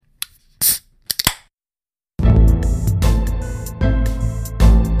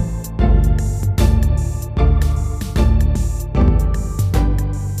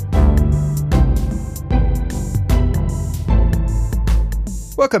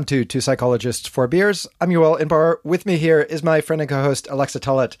Welcome to Two Psychologists, Four Beers. I'm Yoel Inbar. With me here is my friend and co-host, Alexa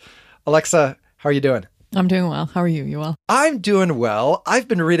Tullett. Alexa, how are you doing? I'm doing well. How are you, Yoel? I'm doing well. I've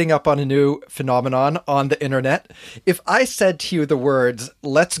been reading up on a new phenomenon on the internet. If I said to you the words,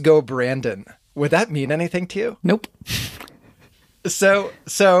 "Let's go, Brandon," would that mean anything to you? Nope. So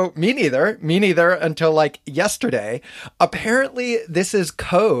me neither until like yesterday. Apparently this is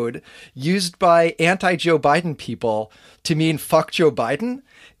code used by anti-Joe Biden people to mean fuck Joe Biden.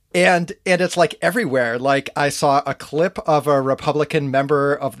 And it's like everywhere. Like I saw a clip of a Republican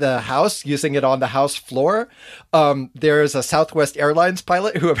member of the House using it on the House floor. There's a Southwest Airlines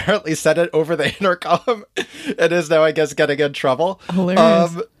pilot who apparently said it over the intercom and is now, I guess, getting in trouble.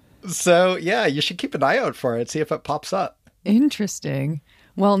 Hilarious. So yeah, you should keep an eye out for it. See if it pops up. Interesting.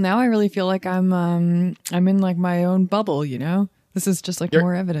 Well, now I really feel like I'm in like my own bubble, you know? This is just like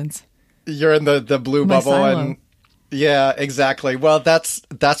more evidence. You're in the blue My bubble silo. and yeah, exactly. Well, that's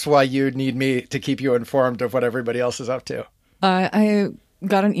why you need me to keep you informed of what everybody else is up to. I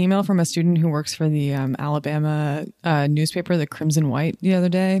got an email from a student who works for the Alabama newspaper, the Crimson White, the other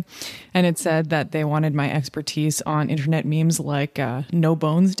day. And it said that they wanted my expertise on internet memes like No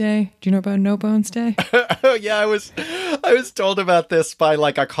Bones Day. Do you know about No Bones Day? Oh yeah, I was told about this by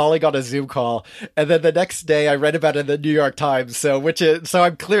like a colleague on a Zoom call, and then the next day I read about it in the New York Times. So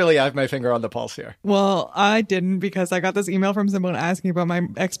I'm clearly I have my finger on the pulse here. Well, I didn't because I got this email from someone asking about my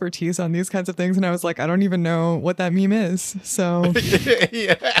expertise on these kinds of things. And I was like, I don't even know what that meme is. So,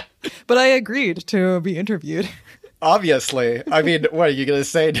 Yeah. but I agreed to be interviewed. Obviously. I mean, what are you going to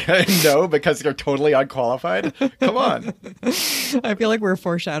say? No, because you're totally unqualified? Come on. I feel like we're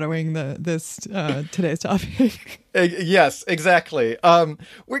foreshadowing this today's topic. Yes, exactly. We're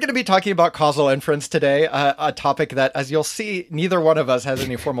going to be talking about causal inference today, a topic that, as you'll see, neither one of us has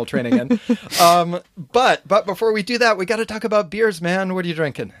any formal training in. But before we do that, we got to talk about beers, man. What are you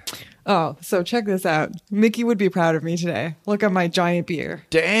drinking? Oh, so check this out. Mickey would be proud of me today. Look at my giant beer.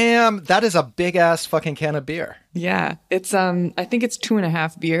 Damn, that is a big ass fucking can of beer. Yeah, it's I think it's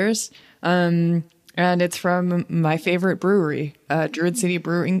 2.5 beers. And it's from my favorite brewery, Druid City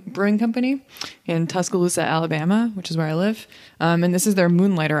Brewing Company in Tuscaloosa, Alabama, which is where I live. And this is their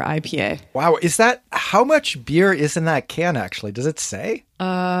Moonlighter IPA. Wow, is that how much beer is in that can actually? Does it say?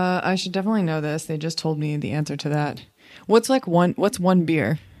 I should definitely know this. They just told me the answer to that. What's one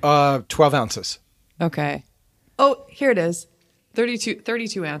beer? 12 ounces. Okay. Oh, here it is.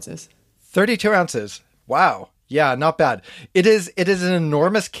 32 ounces. 32 ounces. Wow. Yeah, not bad. It is an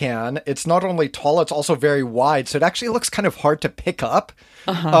enormous can. It's not only tall, it's also very wide. So it actually looks kind of hard to pick up.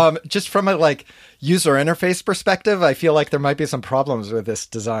 Just from a like user interface perspective, I feel like there might be some problems with this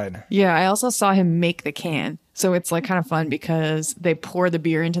design. Yeah, I also saw him make the can. So it's like kind of fun because they pour the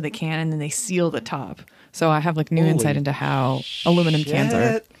beer into the can and then they seal the top. So I have like new insight into how aluminum cans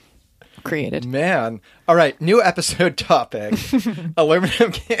are created. Man. All right, new episode topic.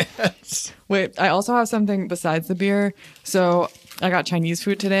 Aluminum cans. Wait, I also have something besides the beer. So I got Chinese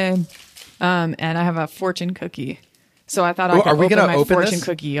food today, and I have a fortune cookie. So I thought I could open my fortune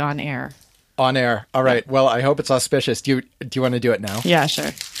cookie on air. On air. All right. Well, I hope it's auspicious. Do you want to do it now? Yeah,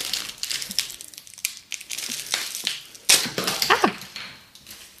 sure.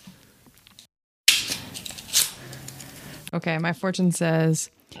 Okay, my fortune says,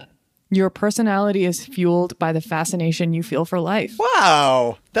 your personality is fueled by the fascination you feel for life.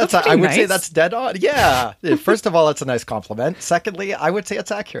 Wow. That's I would nice. say that's dead on. Yeah. First of all, it's a nice compliment. Secondly, I would say it's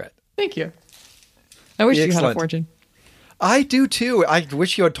accurate. Thank you. I wish you had a Excellent. fortune. I do too. I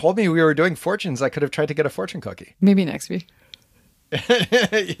wish you had told me we were doing fortunes. I could have tried to get a fortune cookie. Maybe next week.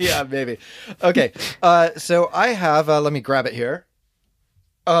 Yeah, maybe. Okay. So I have, let me grab it here.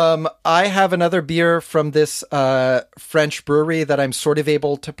 I have another beer from this French brewery that I'm sort of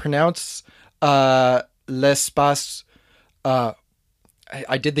able to pronounce. L'Espace. I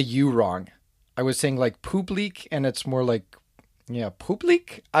did the U wrong. I was saying like public, and it's more like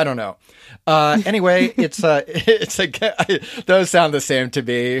public. I don't know. Anyway, it's those sound the same to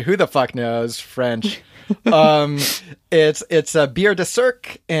me. Who the fuck knows French? It's a Bière de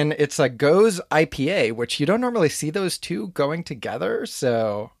Cirque, and it's a Goes IPA, which you don't normally see those two going together.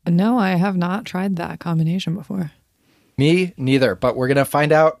 So No, I have not tried that combination before. me neither, but we're gonna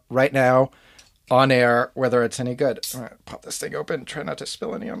find out right now on air whether it's any good. All right, pop this thing open. Try not to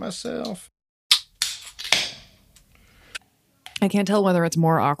spill any on myself. I can't tell whether it's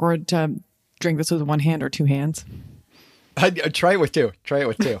more awkward to drink this with one hand or two hands. Try it with two.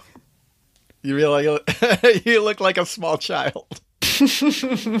 You really you look like a small child. How's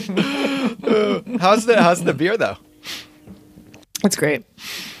the beer though? It's great.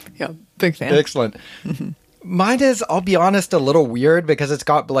 Yeah, big fan. Excellent. Mine is, I'll be honest, a little weird because it's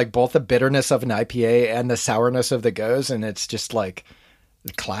got like both the bitterness of an IPA and the sourness of the Goes, and it's just like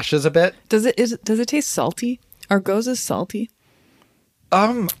it clashes a bit. Does it taste salty? Are Goses salty?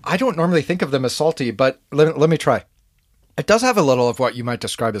 I don't normally think of them as salty, but let me try. It does have a little of what you might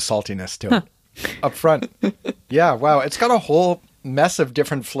describe as saltiness to it up front. Yeah, wow. It's got a whole mess of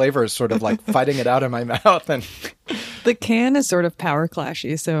different flavors sort of like fighting it out in my mouth. And the can is sort of power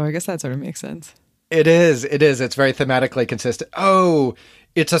clashy, so I guess that sort of makes sense. It is. It's very thematically consistent. Oh,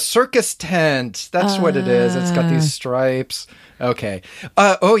 it's a circus tent. That's what it is. It's got these stripes. Okay.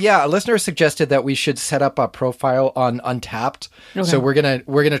 Oh yeah. A listener suggested that we should set up a profile on Untapped. Okay. So we're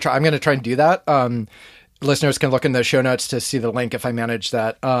gonna try. I'm gonna try and do that. Listeners can look in the show notes to see the link if I manage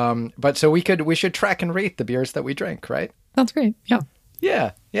that. But so we should track and rate the beers that we drink, right? That's great. Yeah.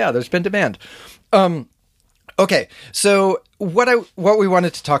 Yeah. There's been demand. Okay, so what we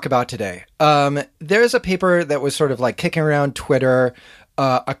wanted to talk about today, there's a paper that was sort of like kicking around Twitter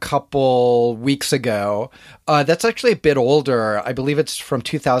a couple weeks ago. That's actually a bit older. I believe it's from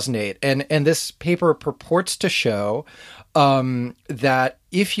 2008. And this paper purports to show that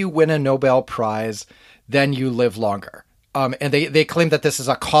if you win a Nobel Prize, then you live longer. And they claim that this is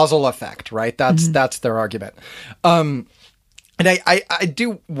a causal effect, right? That's their argument. And I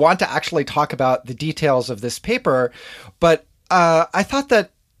do want to actually talk about the details of this paper, but I thought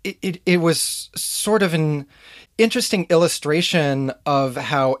that it was sort of an interesting illustration of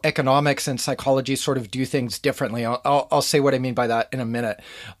how economics and psychology sort of do things differently. I'll say what I mean by that in a minute.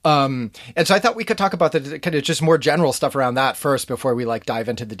 And so I thought we could talk about the kind of just more general stuff around that first before we like dive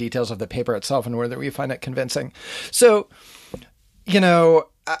into the details of the paper itself and whether we find it convincing. So,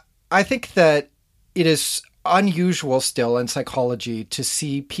 I think that it is unusual still in psychology to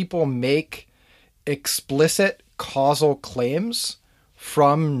see people make explicit causal claims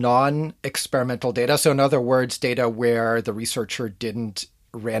from non-experimental data. So in other words, data where the researcher didn't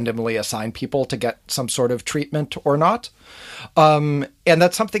randomly assign people to get some sort of treatment or not. And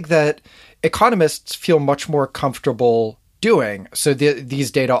that's something that economists feel much more comfortable doing. So these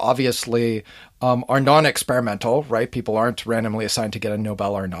data obviously are non-experimental, right? People aren't randomly assigned to get a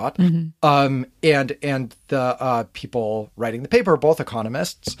Nobel or not. Mm-hmm. And the people writing the paper, both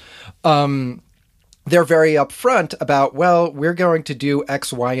economists, they're very upfront about, well, we're going to do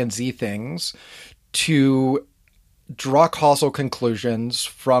X, Y, and Z things to draw causal conclusions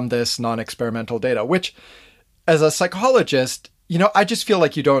from this non-experimental data, which as a psychologist, I just feel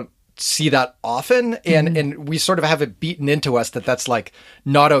like you don't see that often. And we sort of have it beaten into us that that's like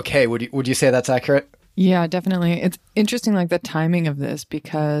not okay. Would you say that's accurate? Yeah, definitely. It's interesting, like the timing of this,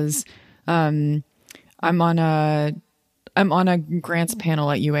 because I'm on a grants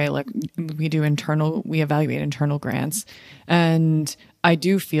panel at UA. Like we evaluate internal grants. And I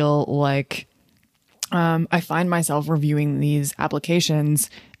do feel like I find myself reviewing these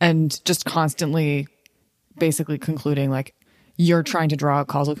applications and just constantly basically concluding like, you're trying to draw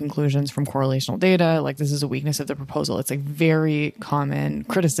causal conclusions from correlational data. Like this is a weakness of the proposal. It's like very common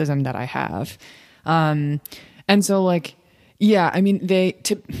criticism that I have. And so like, yeah, I mean,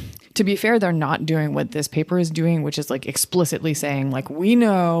 to be fair, they're not doing what this paper is doing, which is like explicitly saying like, we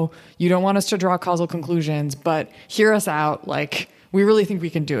know you don't want us to draw causal conclusions, but hear us out. Like, we really think we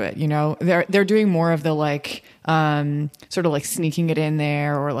can do it. They're doing more of the like, sort of like sneaking it in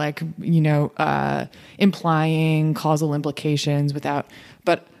there or like, implying causal implications without,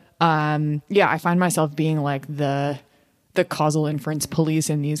 but, yeah, I find myself being like the causal inference police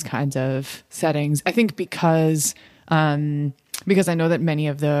in these kinds of settings. I think because I know that many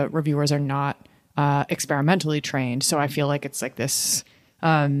of the reviewers are not, experimentally trained. So I feel like it's like this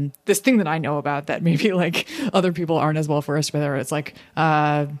thing that I know about that maybe like other people aren't as well versed with, or it's like,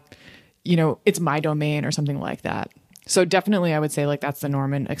 it's my domain or something like that. So definitely I would say like that's the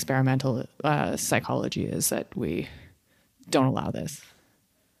norm in experimental psychology, is that we don't allow this.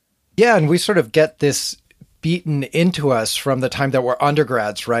 Yeah. And we sort of get this beaten into us from the time that we're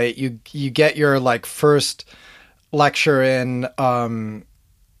undergrads, right? You get your like first lecture in,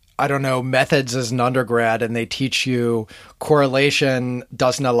 methods as an undergrad, and they teach you correlation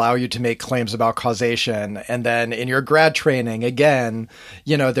doesn't allow you to make claims about causation. And then in your grad training, again,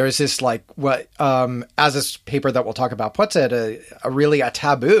 there's this like what, as this paper that we'll talk about puts it, a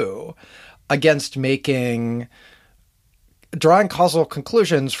taboo against drawing causal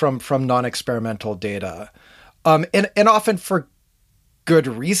conclusions from non-experimental data. And often for good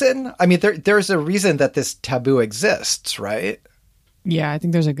reason. I mean, there's a reason that this taboo exists, right? Yeah, I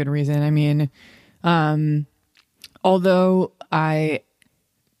think there's a good reason. I mean, although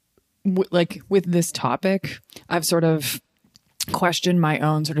with this topic, I've sort of question my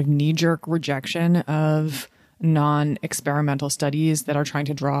own sort of knee-jerk rejection of non-experimental studies that are trying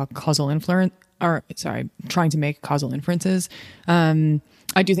to draw causal influence, or sorry, trying to make causal inferences.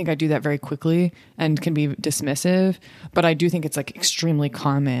 I do think I do that very quickly and can be dismissive, but I do think it's like extremely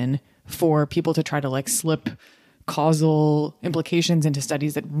common for people to try to like slip causal implications into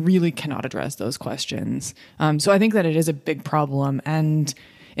studies that really cannot address those questions. So I think that it is a big problem. And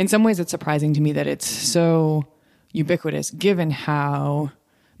in some ways it's surprising to me that it's so ubiquitous given how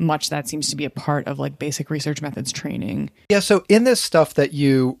much that seems to be a part of like basic research methods training. Yeah. So in this stuff that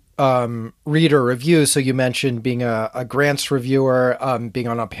you read or review, so you mentioned being a grants reviewer, being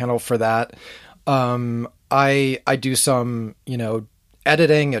on a panel for that. I do some,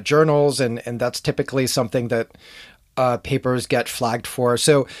 editing at journals, and that's typically something that papers get flagged for.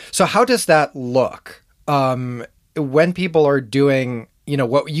 So how does that look when people are doing,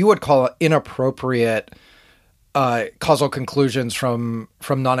 what you would call inappropriate causal conclusions from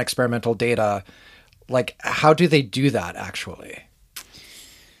non-experimental data? Like, how do they do that actually?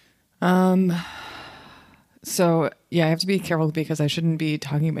 So yeah, I have to be careful because I shouldn't be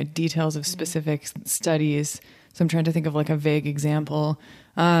talking about details of specific studies. So I'm trying to think of like a vague example.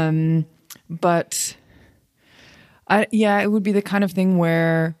 But it would be the kind of thing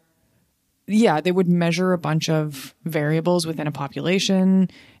where, they would measure a bunch of variables within a population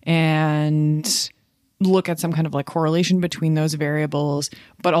and look at some kind of like correlation between those variables,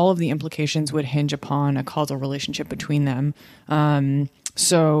 but all of the implications would hinge upon a causal relationship between them.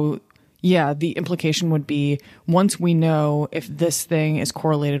 The implication would be once we know if this thing is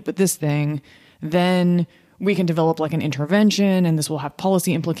correlated with this thing, then we can develop like an intervention, and this will have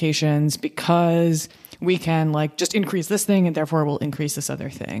policy implications because we can like just increase this thing and therefore we'll increase this other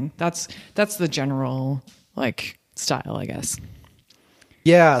thing. That's the general like style, I guess.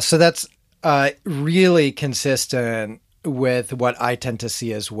 Yeah. So that's really consistent with what I tend to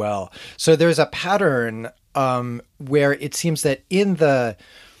see as well. So there's a pattern where it seems that in the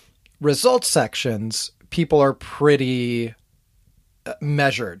results sections, people are pretty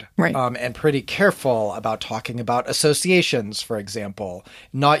measured, right, and pretty careful about talking about associations, for example,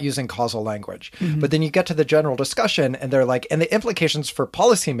 not using causal language. Mm-hmm. But then you get to the general discussion and they're like, and the implications for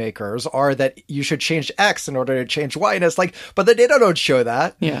policymakers are that you should change X in order to change Y. And it's like, but the data don't show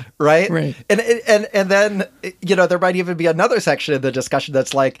that. Yeah. Right. Right. And then, there might even be another section in the discussion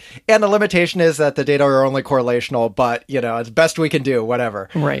that's like, and the limitation is that the data are only correlational, but, it's best we can do, whatever.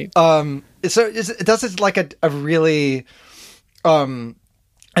 Right. So it's like a really,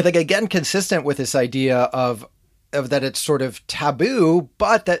 I think, again, consistent with this idea of that it's sort of taboo,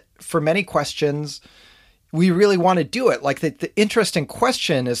 but that for many questions, we really want to do it. Like the interesting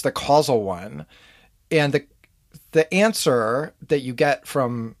question is the causal one. And the answer that you get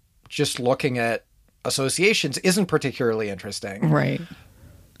from just looking at associations isn't particularly interesting. Right.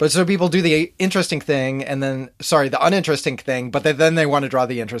 But so people do the interesting thing the uninteresting thing, but then they want to draw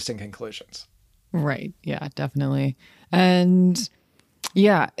the interesting conclusions. Right. Yeah, definitely. And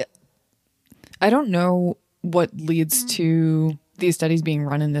I don't know what leads to these studies being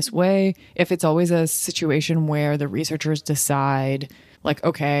run in this way. If it's always a situation where the researchers decide like,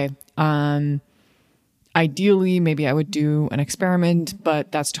 okay, ideally, maybe I would do an experiment,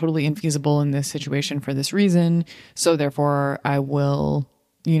 but that's totally infeasible in this situation for this reason. So therefore I will,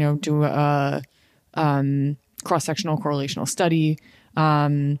 do a cross-sectional correlational study.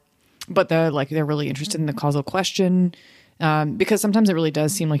 But they're really interested in the causal question, because sometimes it really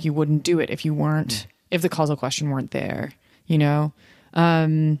does seem like you wouldn't do it if the causal question weren't there,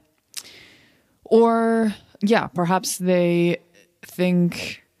 perhaps they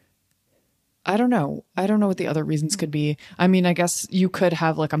think, I don't know what the other reasons could be. I mean, I guess you could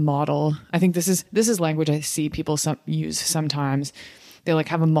have like a model. I think this is language I see people use sometimes. They like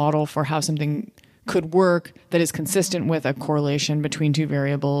have a model for how something could work that is consistent with a correlation between two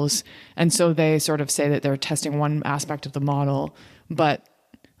variables. And so they sort of say that they're testing one aspect of the model, but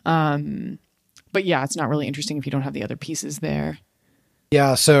it's not really interesting if you don't have the other pieces there.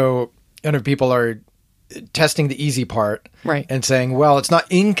 Yeah. So, people are testing the easy part, right, and saying, well, it's not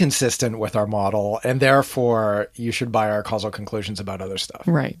inconsistent with our model, and therefore you should buy our causal conclusions about other stuff.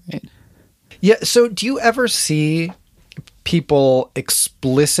 Right. Yeah. So do you ever see people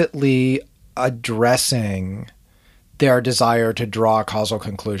explicitly addressing their desire to draw a causal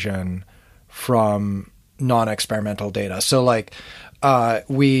conclusion from non-experimental data? So like,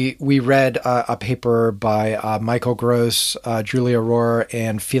 we read a paper by Michael Gross, Julia Rohr,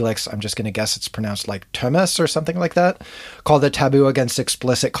 and Felix, I'm just going to guess it's pronounced like Thomas or something like that, called The Taboo Against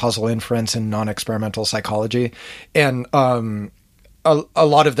Explicit Causal Inference in Non-Experimental Psychology. And a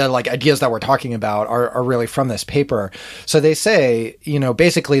lot of the like ideas that we're talking about are really from this paper. So they say,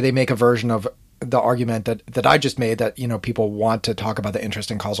 basically they make a version of the argument that I just made, that, people want to talk about the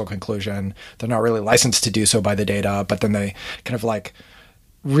interesting causal conclusion. They're not really licensed to do so by the data, but then they kind of like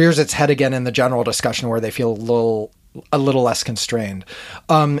rears its head again in the general discussion where they feel a little less constrained.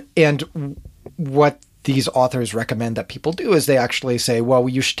 And what these authors recommend that people do is they actually say, well,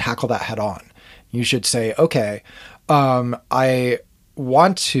 you should tackle that head on. You should say, okay, I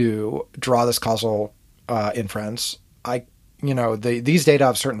want to draw this causal inference. These data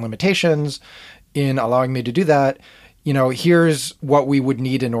have certain limitations in allowing me to do that. Here's what we would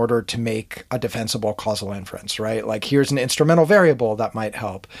need in order to make a defensible causal inference, right? Like, here's an instrumental variable that might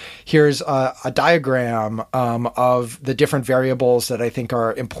help. Here's a diagram of the different variables that I think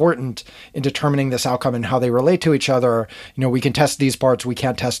are important in determining this outcome and how they relate to each other. We can test these parts. We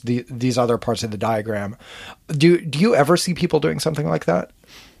can't test these other parts of the diagram. Do you ever see people doing something like that?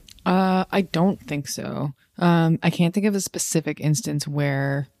 I don't think so. I can't think of a specific instance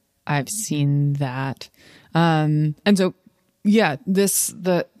where I've seen that. And so, yeah,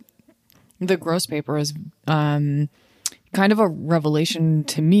 the Gross paper is kind of a revelation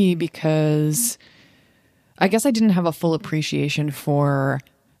to me, because I guess I didn't have a full appreciation for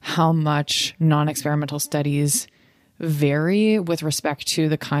how much non-experimental studies vary with respect to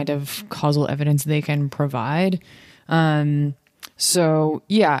the kind of causal evidence they can provide. So,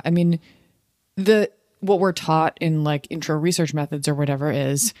 yeah, I mean, what we're taught in like intro research methods or whatever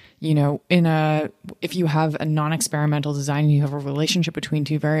is, if you have a non-experimental design and you have a relationship between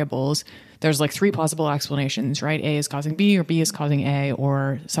two variables, there's like three possible explanations, right? A is causing B, or B is causing A,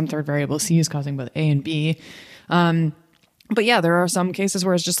 or some third variable C is causing both A and B. But yeah, there are some cases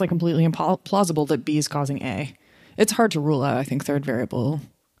where it's just like completely implausible that B is causing A. It's hard to rule out, I think, third variable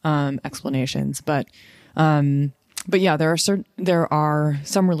explanations, but yeah, there are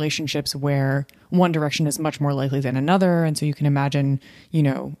some relationships where one direction is much more likely than another, and so you can imagine,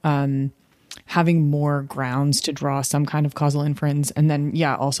 having more grounds to draw some kind of causal inference, and then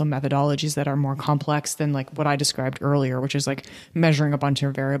also methodologies that are more complex than like what I described earlier, which is like measuring a bunch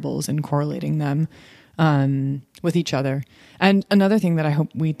of variables and correlating them with each other. And another thing that I hope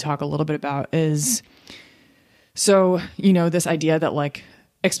we talk a little bit about is, so this idea that like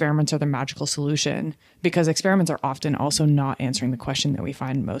experiments are the magical solution, because experiments are often also not answering the question that we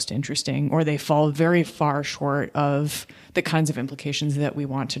find most interesting, or they fall very far short of the kinds of implications that we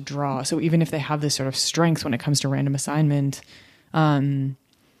want to draw. So even if they have this sort of strength when it comes to random assignment, I mean,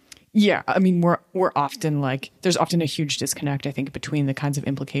 we're often like, there's often a huge disconnect, I think, between the kinds of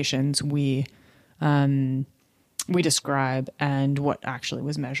implications we describe and what actually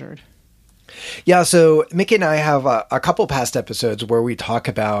was measured. Yeah, so Mickey and I have a couple past episodes where we talk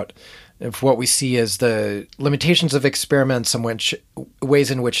about what we see as the limitations of experiments, and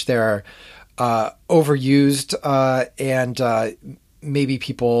ways in which they're overused, and maybe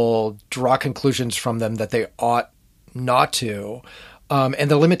people draw conclusions from them that they ought not to,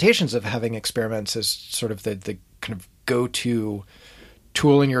 and the limitations of having experiments as sort of the kind of go-to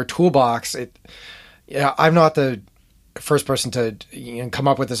tool in your toolbox. I'm not the first person to come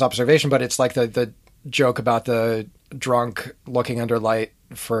up with this observation, but it's like the joke about the drunk looking under like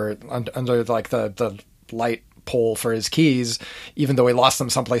the light pole for his keys, even though he lost them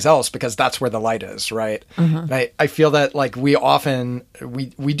someplace else, because that's where the light is, right? And I feel that like we often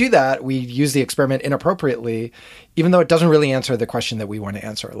we do that. We use the experiment inappropriately, even though it doesn't really answer the question that we want to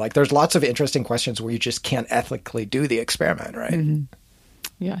answer. Like, there's lots of interesting questions where you just can't ethically do the experiment, right? Mm-hmm.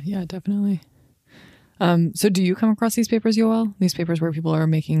 Yeah, definitely. So do you come across these papers, Yoel? These papers where people are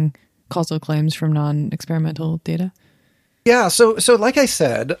making causal claims from non-experimental data? Yeah, so like I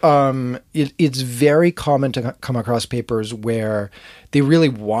said, it's very common to come across papers where they really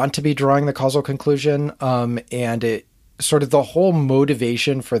want to be drawing the causal conclusion, and it sort of the whole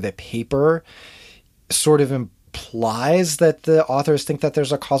motivation for the paper sort of implies that the authors think that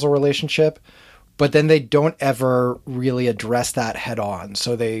there's a causal relationship, but then they don't ever really address that head on.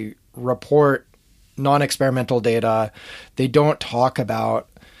 So they report non-experimental data. They don't talk about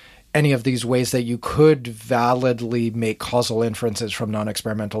any of these ways that you could validly make causal inferences from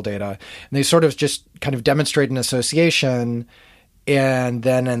non-experimental data. And they sort of just kind of demonstrate an association, and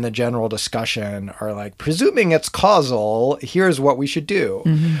then in the general discussion are like, presuming it's causal, here's what we should do.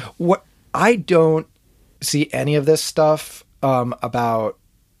 Mm-hmm. What I don't see any of this stuff about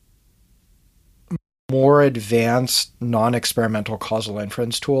more advanced non-experimental causal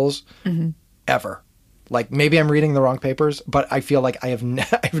inference tools ever. Like, maybe I'm reading the wrong papers, but I feel like I've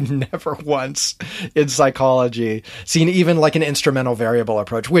never once in psychology seen even like an instrumental variable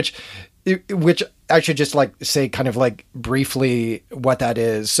approach, which which I should just like say kind of like briefly what that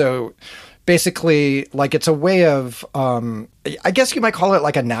is. So basically, like it's a way of, I guess you might call it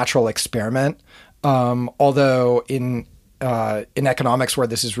like a natural experiment. Although in economics, where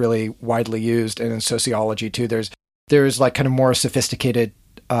this is really widely used, and in sociology too, there's like kind of more sophisticated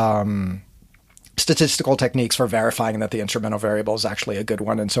statistical techniques for verifying that the instrumental variable is actually a good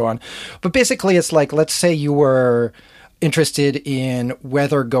one, and so on. But basically, it's like, let's say you were interested in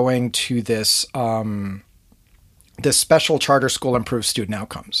whether going to this special charter school improves student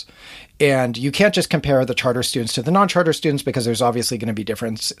outcomes. And you can't just compare the charter students to the non-charter students, because there's obviously going to be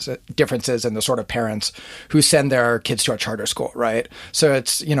differences in the sort of parents who send their kids to a charter school, right? So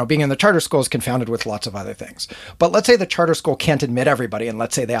it's, being in the charter school is confounded with lots of other things. But let's say the charter school can't admit everybody, and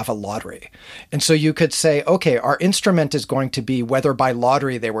let's say they have a lottery. And so you could say, okay, our instrument is going to be whether by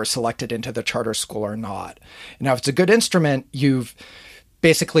lottery they were selected into the charter school or not. Now, if it's a good instrument, you've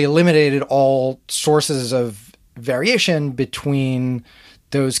basically eliminated all sources of variation between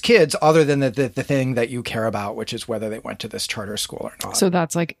those kids, other than the thing that you care about, which is whether they went to this charter school or not. So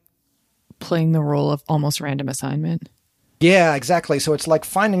that's like playing the role of almost random assignment. Yeah, exactly. So it's like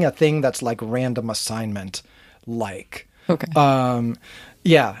finding a thing that's like random assignment like. Okay.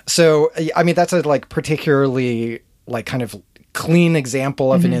 Yeah. So, I mean, that's a like particularly like kind of clean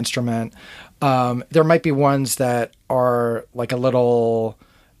example of an instrument. There might be ones that are like a little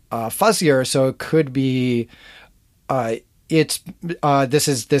fuzzier. So it could be, this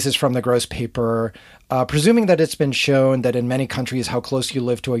is from the Gross paper. Presuming that it's been shown that in many countries, how close you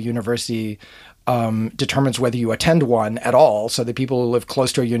live to a university determines whether you attend one at all. So the people who live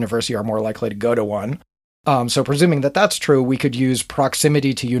close to a university are more likely to go to one. So presuming that that's true, we could use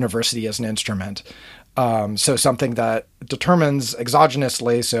proximity to university as an instrument. So something that determines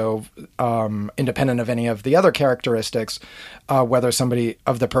exogenously, so independent of any of the other characteristics, whether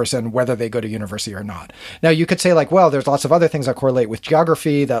they go to university or not. Now, you could say like, well, there's lots of other things that correlate with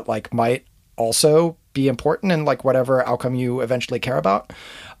geography that like might also be important in like whatever outcome you eventually care about.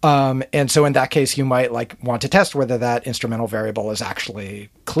 And so in that case, you might like want to test whether that instrumental variable is actually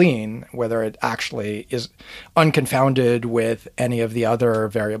clean, whether it actually is unconfounded with any of the other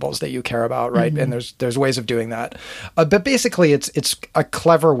variables that you care about, right? And there's ways of doing that. But basically, it's a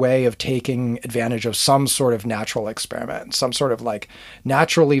clever way of taking advantage of some sort of natural experiment, some sort of like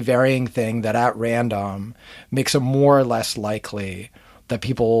naturally varying thing that at random makes it more or less likely that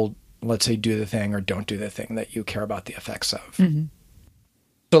people, let's say, do the thing or don't do the thing that you care about the effects of.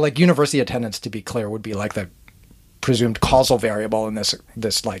 So like university attendance, to be clear, would be like the presumed causal variable in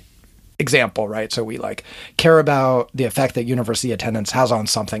this like example, right? So we like care about the effect that university attendance has on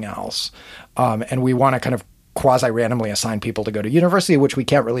something else. And we want to kind of quasi-randomly assign people to go to university, which we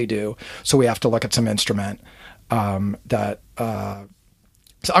can't really do. So we have to look at some instrument that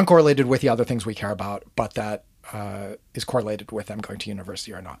is uncorrelated with the other things we care about, but that is correlated with them going to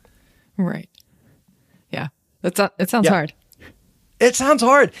university or not. Right. Yeah. It sounds hard. It sounds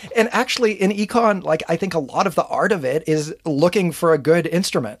hard. And actually in econ, like I think a lot of the art of it is looking for a good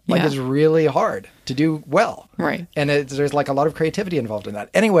instrument. Like it's really hard to do well. Right. And there's like a lot of creativity involved in that.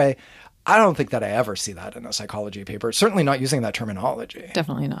 Anyway, I don't think that I ever see that in a psychology paper. Certainly not using that terminology.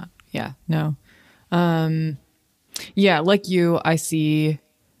 Definitely not. Yeah. No. Yeah. Like you, I see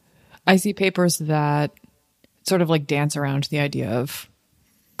papers that sort of like dance around the idea of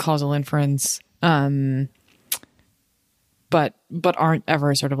causal inference. But aren't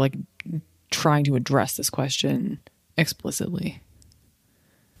ever sort of like trying to address this question explicitly.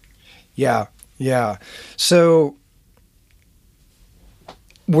 Yeah. Yeah. So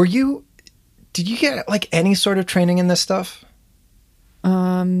did you get like any sort of training in this stuff?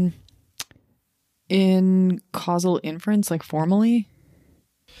 In causal inference, like formally?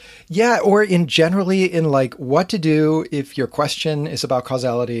 Yeah, or generally in like what to do if your question is about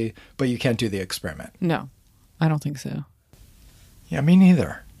causality, but you can't do the experiment. No, I don't think so. Yeah, me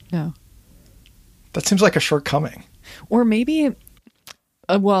neither. No. That seems like a shortcoming. Or maybe,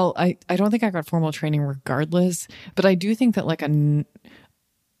 well, I don't think I got formal training regardless, but I do think that like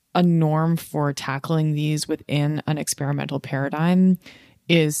a norm for tackling these within an experimental paradigm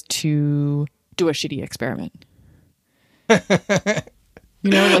is to do a shitty experiment.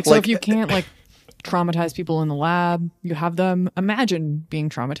 Like, so if you can't like traumatize people in the lab, you have them imagine being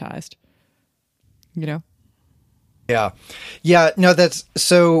traumatized, Yeah. Yeah. No, that's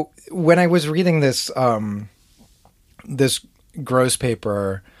so when I was reading this, this Gross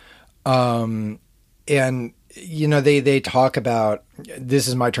paper, and, they talk about, this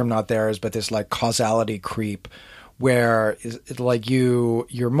is my term, not theirs, but this like causality creep, where like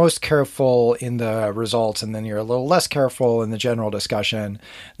you're most careful in the results, and then you're a little less careful in the general discussion.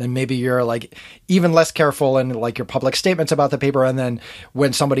 Then maybe you're like even less careful in like your public statements about the paper, and then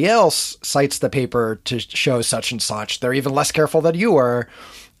when somebody else cites the paper to show such and such, they're even less careful than you were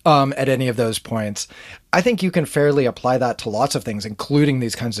at any of those points. I think you can fairly apply that to lots of things, including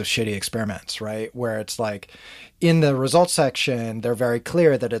these kinds of shitty experiments, right? Where it's like in the results section, they're very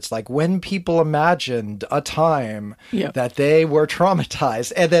clear that it's like when people imagined a time that they were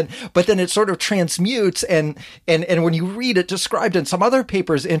traumatized, but then it sort of transmutes and when you read it described in some other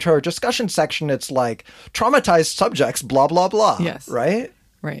papers into our discussion section, it's like traumatized subjects, blah, blah, blah. Yes. Right?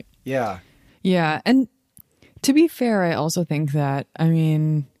 Right. Yeah. Yeah. And to be fair, I also think that,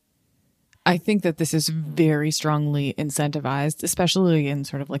 I think that this is very strongly incentivized, especially in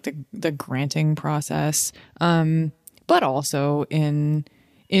sort of like the granting process, but also in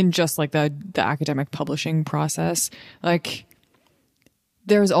just like the academic publishing process. Like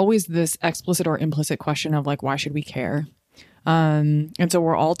there's always this explicit or implicit question of like, why should we care? And so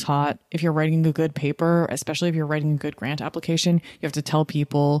we're all taught, if you're writing a good paper, especially if you're writing a good grant application, you have to tell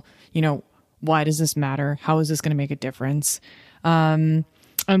people, why does this matter? How is this going to make a difference?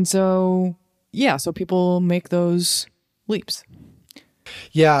 And so, so people make those leaps.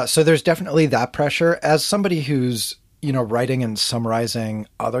 Yeah. So there's definitely that pressure. As somebody who's, writing and summarizing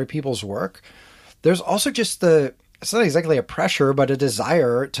other people's work, there's also just it's not exactly a pressure, but a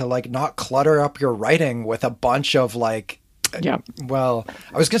desire to like not clutter up your writing with a bunch of like, well,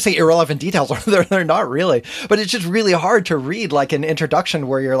 I was going to say irrelevant details. They're not really, but it's just really hard to read like an introduction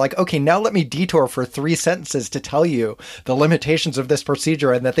where you're like, okay, now let me detour for 3 sentences to tell you the limitations of this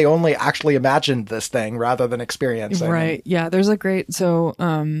procedure and that they only actually imagined this thing rather than experiencing. Right. Yeah. There's a great, so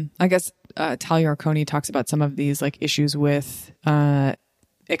I guess Talia Arconi talks about some of these like issues with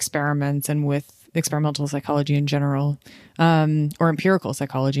experiments and with experimental psychology in general, or empirical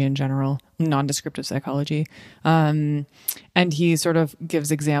psychology in general, non-descriptive psychology. And he sort of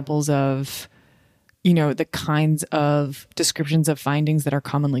gives examples of, the kinds of descriptions of findings that are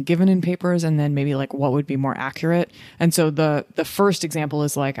commonly given in papers, and then maybe like what would be more accurate. And so the first example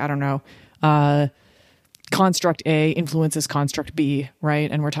is like, I don't know, construct A influences construct B, right?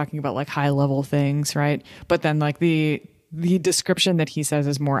 And we're talking about like high level things, right? But then like the description that he says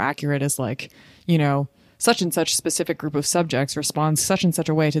is more accurate is like, such and such specific group of subjects responds such and such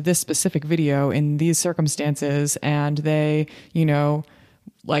a way to this specific video in these circumstances, and they,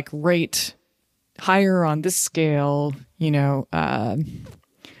 like rate higher on this scale,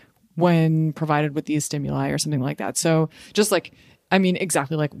 when provided with these stimuli or something like that. So just like,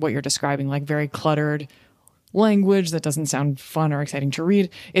 exactly like what you're describing, like very cluttered language that doesn't sound fun or exciting to read.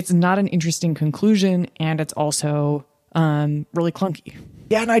 It's not an interesting conclusion, and it's also really clunky.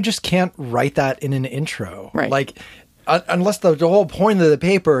 Yeah, and I just can't write that in an intro. Right. Like, unless the whole point of the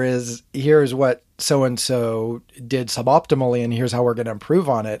paper is, here's what so-and-so did suboptimally, and here's how we're going to improve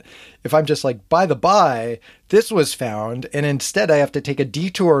on it. If I'm just like, by the by, this was found, and instead I have to take a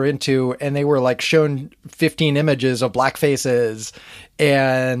detour into, and they were like shown 15 images of black faces,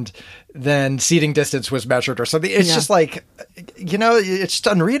 and then seating distance was measured or something. It's just like, it's just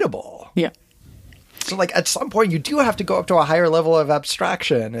unreadable. Yeah. So like at some point you do have to go up to a higher level of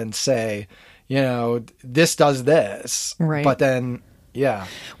abstraction and say, this does this. Right. But then, yeah.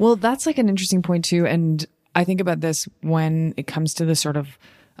 Well, that's like an interesting point too. And I think about this when it comes to the sort of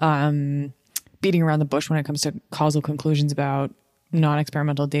beating around the bush when it comes to causal conclusions about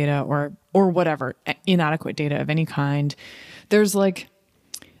non-experimental data or whatever, inadequate data of any kind. There's like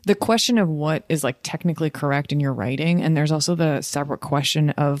the question of what is like technically correct in your writing. And there's also the separate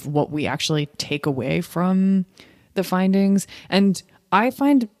question of what we actually take away from the findings. And I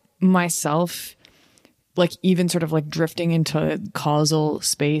find myself like even sort of like drifting into causal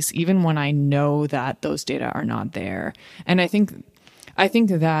space, even when I know that those data are not there. And I think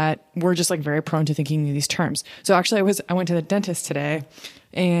that we're just like very prone to thinking in these terms. So actually I went to the dentist today,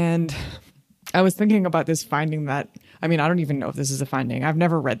 and I was thinking about this finding that, I don't even know if this is a finding. I've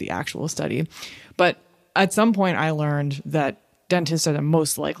never read the actual study, but at some point I learned that dentists are the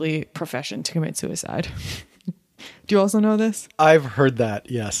most likely profession to commit suicide. Do you also know this? I've heard that,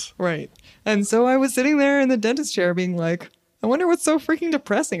 yes. Right. And so I was sitting there in the dentist chair being like, I wonder what's so freaking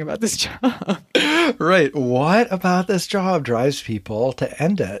depressing about this job. Right. What about this job drives people to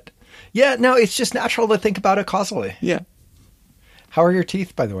end it? Yeah, no, it's just natural to think about it causally. Yeah. How are your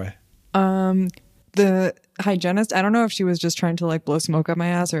teeth, by the way? The hygienist, I don't know if she was just trying to like blow smoke up my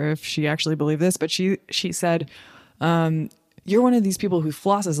ass or if she actually believed this, but she said, you're one of these people who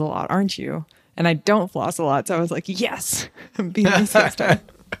flosses a lot, aren't you? And I don't floss a lot. So I was like, yes, I'm being disgusting.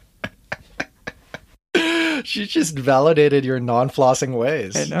 She just validated your non-flossing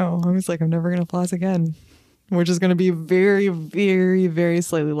ways. I know. I was like, I'm never going to floss again, which is going to be very, very, very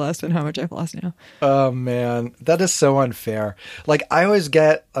slightly less than how much I floss now. Oh, man. That is so unfair. Like, I always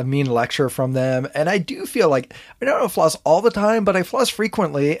get a mean lecture from them, and I do feel like, I don't floss all the time, but I floss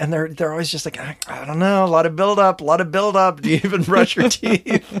frequently, and they're always just like, I don't know, a lot of buildup. Do you even brush your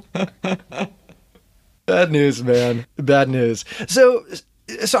teeth? Bad news, man. Bad news. So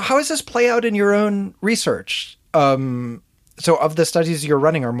how does this play out in your own research? So of the studies you're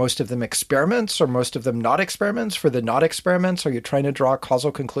running, are most of them experiments or most of them not experiments? For the not experiments, are you trying to draw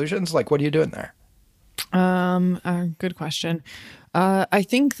causal conclusions? Like, what are you doing there? Good question. I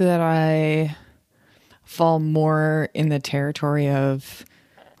think that I fall more in the territory of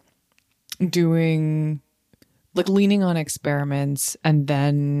doing, like, leaning on experiments and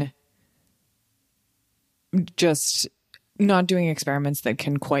then just not doing experiments that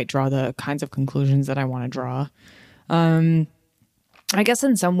can quite draw the kinds of conclusions that I want to draw. I guess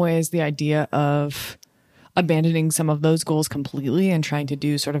in some ways the idea of abandoning some of those goals completely and trying to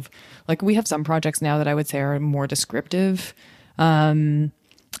do sort of like, we have some projects now that I would say are more descriptive. And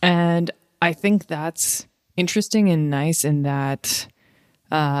I think that's interesting and nice in that,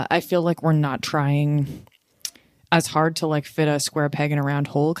 I feel like we're not trying as hard to like fit a square peg in a round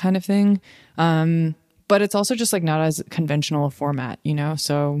hole kind of thing. But it's also just like not as conventional a format, you know?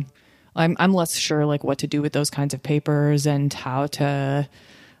 So I'm less sure like what to do with those kinds of papers and how to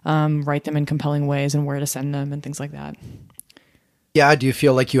write them in compelling ways and where to send them and things like that. Yeah. Do you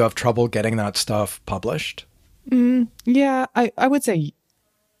feel like you have trouble getting that stuff published? Yeah, I would say,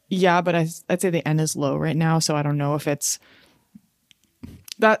 yeah, but I'd say the N is low right now. So I don't know if it's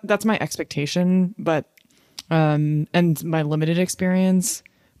that's my expectation, but, and my limited experience,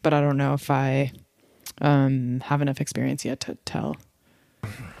 but I don't know if I have enough experience yet to tell.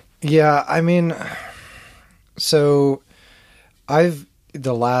 Yeah, I mean, so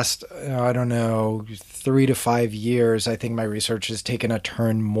the last, I don't know, 3 to 5 years, I think my research has taken a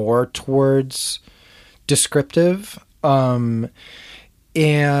turn more towards descriptive. And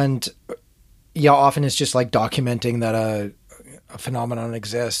yeah, often it's just like documenting that a phenomenon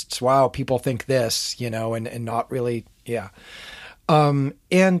exists. Wow, people think this, you know, and not really, yeah.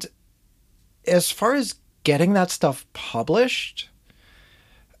 And as far as getting that stuff published,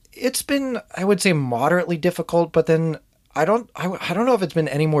 it's been, I would say, moderately difficult, but then I don't know if it's been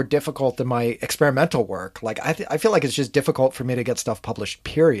any more difficult than my experimental work. Like, I feel like it's just difficult for me to get stuff published,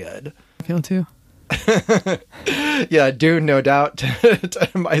 period. I feel too. Yeah, due no doubt to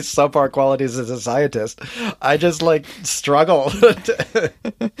my subpar qualities as a scientist. I just like struggle.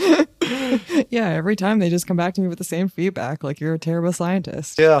 Yeah, every time they just come back to me with the same feedback, like, you're a terrible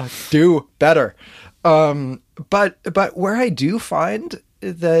scientist. Yeah, do better. But where I do find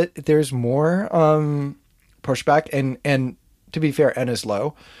that there's more pushback, and to be fair, N is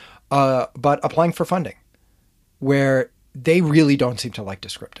low, but applying for funding, where they really don't seem to like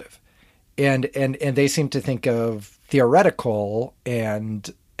descriptive. And they seem to think of theoretical and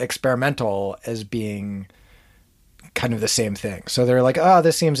experimental as being kind of the same thing. So they're like,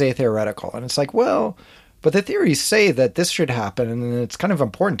 this seems atheoretical. And it's like, well, but the theories say that this should happen, and it's kind of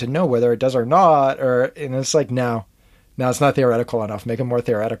important to know whether it does or not. And it's like, no, it's not theoretical enough. Make it more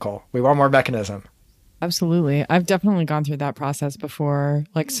theoretical. We want more mechanism. Absolutely. I've definitely gone through that process before.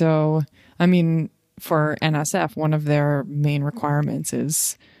 Like, so, I mean, for NSF, one of their main requirements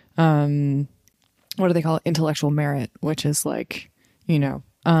is, what do they call it? Intellectual merit, which is like, you know,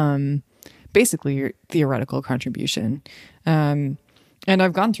 basically your theoretical contribution. And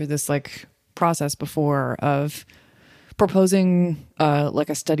I've gone through this like process before of proposing, like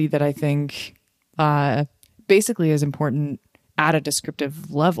a study that I think, basically is important at a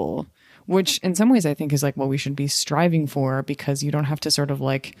descriptive level, which in some ways I think is like what we should be striving for, because you don't have to sort of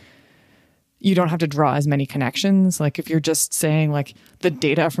like, you don't have to draw as many connections. Like, if you're just saying like the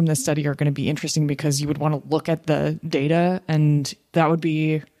data from this study are going to be interesting because you would want to look at the data and that would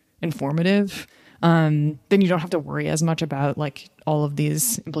be informative, then you don't have to worry as much about like all of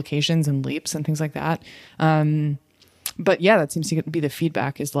these implications and leaps and things like that. But yeah, that seems to be the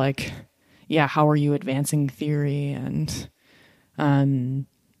feedback, is like, yeah, how are you advancing theory? And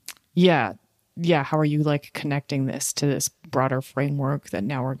yeah, how are you like connecting this to this broader framework that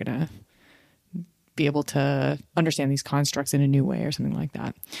now we're going to be able to understand these constructs in a new way or something like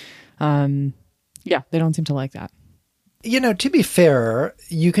that. Yeah, they don't seem to like that. You know, to be fair,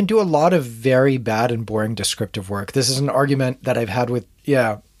 you can do a lot of very bad and boring descriptive work. This is an argument that I've had with,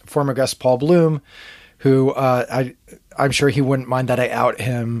 former guest Paul Bloom, who I'm sure he wouldn't mind that I out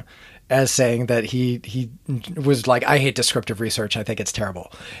him as saying that he was like, I hate descriptive research. I think it's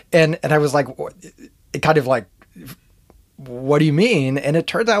terrible. And I was like, kind of like, what do you mean? And it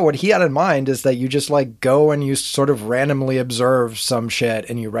turns out what he had in mind is that you just like go and you sort of randomly observe some shit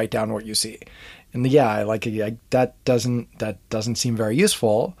and you write down what you see. And yeah, like that doesn't seem very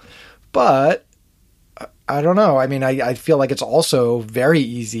useful, but I don't know. I mean, I feel like it's also very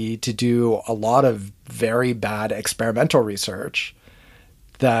easy to do a lot of very bad experimental research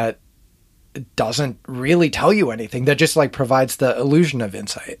that doesn't really tell you anything, that just like provides the illusion of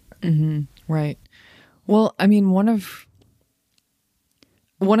insight. Mm-hmm. Right. Well, I mean, one of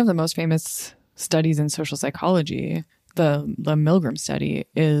the most famous studies in social psychology, the Milgram study,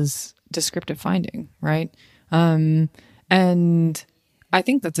 is descriptive finding, right? And I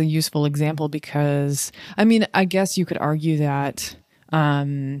think that's a useful example because, I mean, I guess you could argue that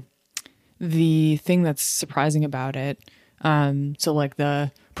the thing that's surprising about it, so like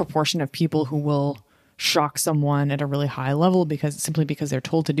the proportion of people who will shock someone at a really high level simply because they're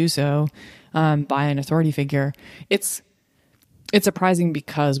told to do so by an authority figure, it's surprising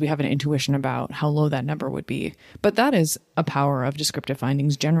because we have an intuition about how low that number would be. But that is a power of descriptive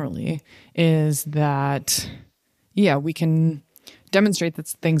findings generally, is that, yeah, we can demonstrate that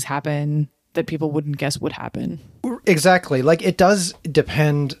things happen that people wouldn't guess would happen. Exactly. Like it does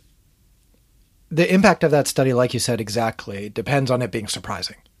depend. The impact of that study, like you said, exactly, depends on it being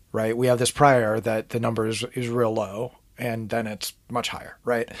surprising, right? We have this prior that the number is real low and then it's much higher,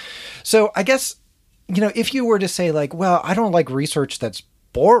 right? So I guess, if you were to say like, well, I don't like research that's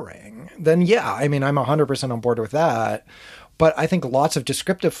boring, then yeah, I mean, I'm 100% on board with that. But I think lots of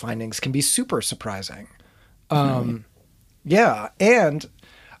descriptive findings can be super surprising. Yeah. And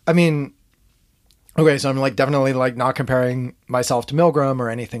I mean, okay, so I'm like definitely like not comparing myself to Milgram or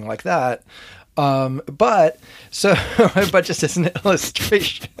anything like that. But just as an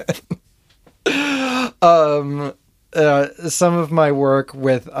illustration, some of my work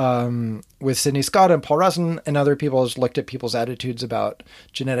with Sidney Scott and Paul Rusin and other people has looked at people's attitudes about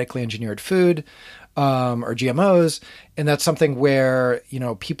genetically engineered food, or GMOs. And that's something where,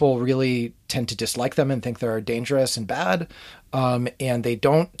 people really tend to dislike them and think they're dangerous and bad. And they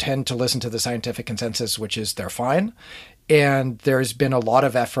don't tend to listen to the scientific consensus, which is they're fine. And there's been a lot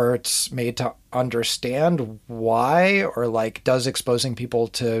of efforts made to understand why, or like, does exposing people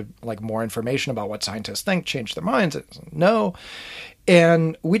to like more information about what scientists think change their minds? No.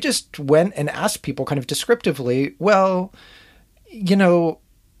 And we just went and asked people kind of descriptively, well,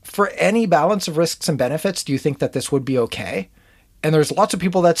 for any balance of risks and benefits, do you think that this would be okay? And there's lots of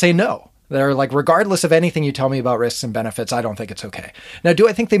people that say no. They're like, regardless of anything you tell me about risks and benefits, I don't think it's okay. Now, do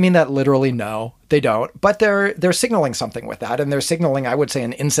I think they mean that literally? No, they don't. But they're signaling something with that. And they're signaling, I would say,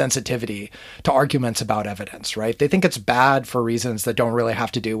 an insensitivity to arguments about evidence, right? They think it's bad for reasons that don't really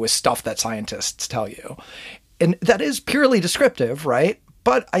have to do with stuff that scientists tell you. And that is purely descriptive, right?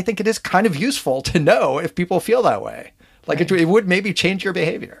 But I think it is kind of useful to know if people feel that way. Like right. It would maybe change your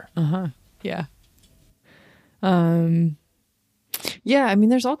behavior. Yeah. Yeah, I mean,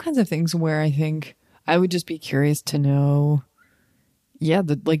 there's all kinds of things where I think I would just be curious to know,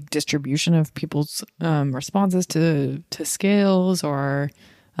 the like distribution of people's responses to scales, or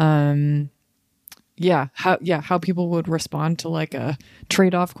how people would respond to like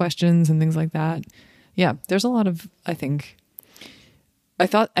trade-off questions and things like that. Yeah, there's a lot of I think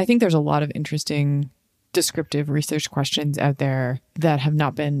there's a lot of interesting descriptive research questions out there that have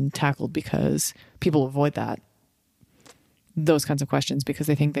not been tackled because people avoid those kinds of questions because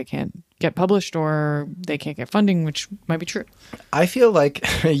they think they can't get published or they can't get funding, which might be true. I feel like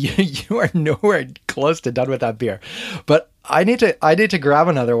you are nowhere close to done with that beer, but I need to grab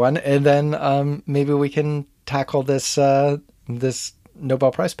another one, and then maybe we can tackle this this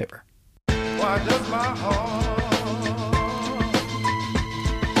Nobel Prize paper. Why does my heart feel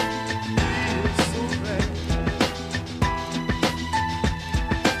so red?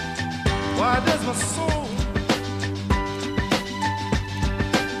 Why does my soul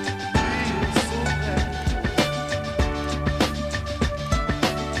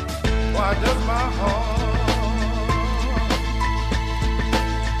why does my heart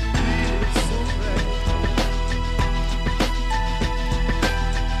feel so red?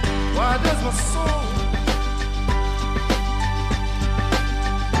 Why does my soul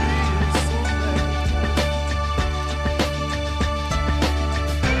feel so red?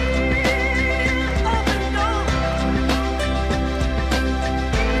 Up and down.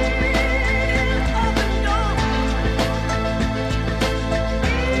 Up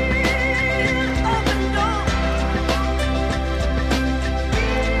and down. Up and down.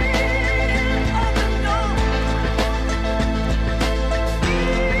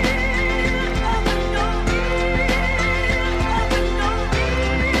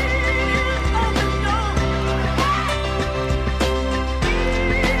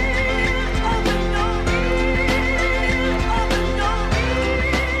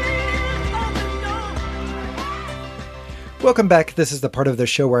 Welcome back. This is the part of the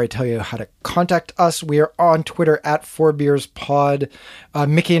show where I tell you how to contact us. We are on Twitter at 4beerspod.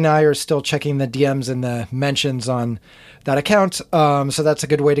 Mickey and I are still checking the DMs and the mentions on that account. So that's a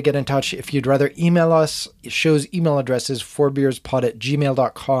good way to get in touch. If you'd rather email us, show's email address is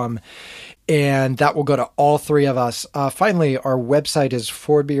 4beerspod@gmail.com. And that will go to all three of us. Finally, our website is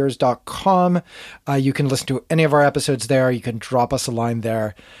 4beers.com. You can listen to any of our episodes there. You can drop us a line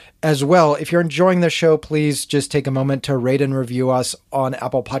there as well. If you're enjoying the show, please just take a moment to rate and review us on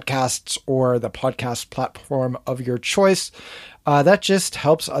Apple Podcasts or the podcast platform of your choice. That just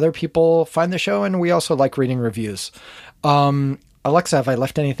helps other people find the show, and we also like reading reviews. Alexa, have I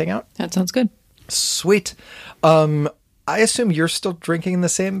left anything out? That sounds good. Sweet. I assume you're still drinking the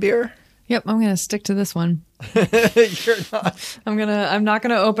same beer? Yep, I'm going to stick to this one. You're not. I'm not going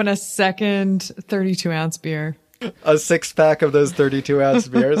to open a second 32-ounce beer. A 6-pack of those 32-ounce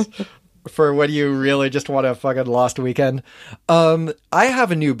beers for when you really just want a fucking lost weekend. I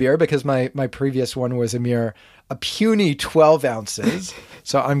have a new beer because my previous one was a puny 12 ounces.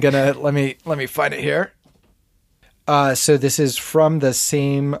 So I'm gonna let me find it here. So this is from the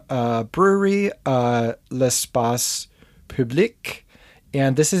same brewery, L'Espace Public,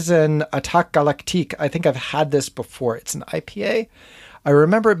 and this is an Attaque Galactique. I think I've had this before. It's an IPA. I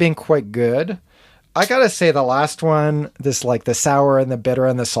remember it being quite good. I gotta say, the last one, this like the sour and the bitter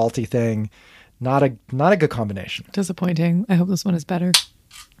and the salty thing, not a good combination. Disappointing. I hope this one is better.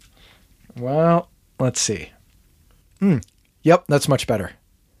 Well, let's see. Yep, that's much better.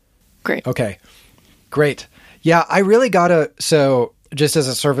 Great. Okay, great. Yeah, I really gotta. So, just as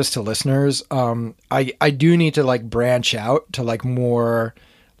a service to listeners, I do need to like branch out to like more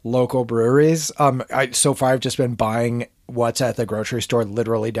local breweries. So far I've just been buying what's at the grocery store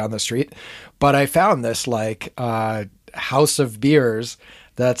literally down the street, but I found this like house of beers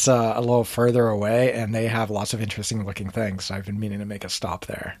that's a little further away, and they have lots of interesting looking things. So I've been meaning to make a stop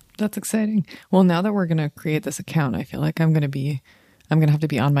there. That's exciting. Well, now that we're going to create this account, I feel like I'm going to have to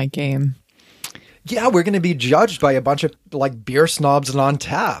be on my game. Yeah, we're going to be judged by a bunch of like beer snobs and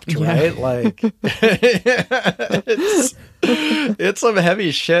Untapped, right? Yeah. Like it's some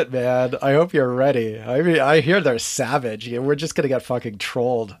heavy shit, man. I hope you're ready. I mean, I hear they're savage. We're just going to get fucking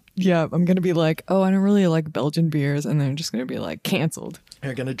trolled. Yeah, I'm going to be like, oh, I don't really like Belgian beers. And they're just going to be like, canceled.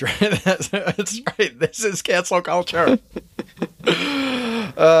 You're going to drink that. That's right. This is cancel culture.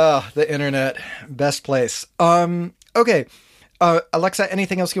 The internet. Best place. Okay. Alexa,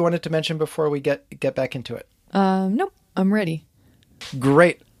 anything else you wanted to mention before we get back into it? Nope. I'm ready.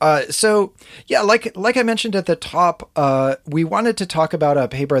 Great. So yeah, like I mentioned at the top, we wanted to talk about a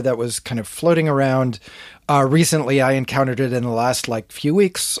paper that was kind of floating around recently. I encountered it in the last few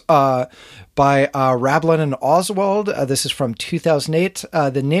weeks by Rablin and Oswald. This is from 2008.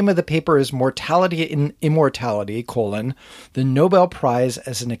 The name of the paper is Mortality in Immortality, the Nobel Prize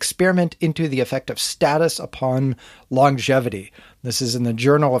as an Experiment into the Effect of Status upon Longevity. This is in the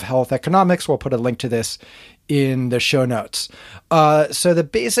Journal of Health Economics. We'll put a link to this in the show notes. So the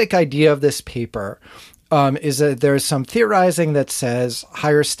basic idea of this paper is that there's some theorizing that says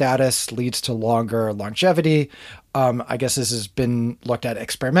higher status leads to longer longevity. I guess this has been looked at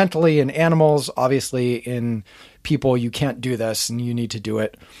experimentally in animals. Obviously, in people, you can't do this, and you need to do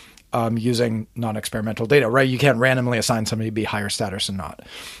it using non-experimental data, right? You can't randomly assign somebody to be higher status and not.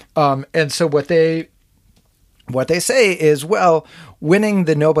 And so what they say is, well, winning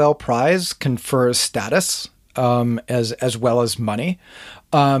the Nobel Prize confers status as well as money.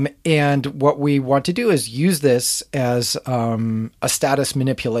 And what we want to do is use this as a status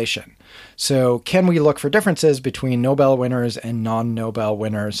manipulation. So can we look for differences between Nobel winners and non-Nobel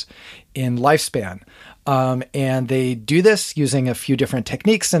winners in lifespan? And they do this using a few different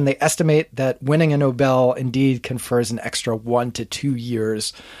techniques, and they estimate that winning a Nobel indeed confers an extra 1 to 2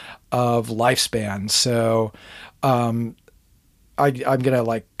 years of lifespan. So I'm going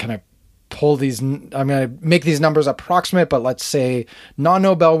to kind of pull these, I'm going to make these numbers approximate, but let's say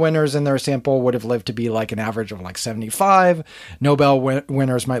non-Nobel winners in their sample would have lived to be an average of 75. Nobel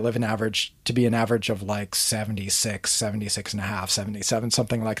winners might live an average of 76, 76 and a half, 77,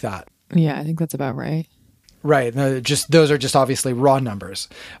 something like that. Yeah, I think that's about right. Right. Those are just obviously raw numbers.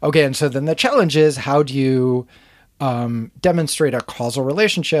 Okay. And so then the challenge is, how do you demonstrate a causal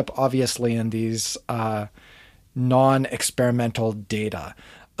relationship, obviously, in these non-experimental data?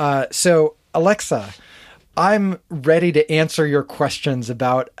 So, Alexa, I'm ready to answer your questions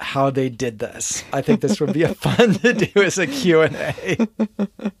about how they did this. I think this would be fun to do as a Q&A.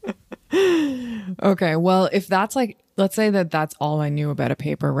 Okay, well, if that's let's say that that's all I knew about a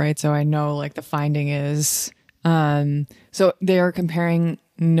paper, right? So I know the finding is, so they are comparing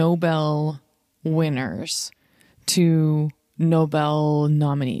Nobel winners to Nobel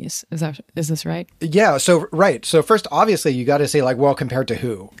nominees. Is this right? Yeah. So, right. So first, obviously, you got to say like, well, compared to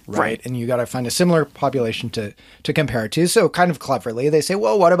who, right? Right. And you got to find a similar population to compare it to. So kind of cleverly, they say,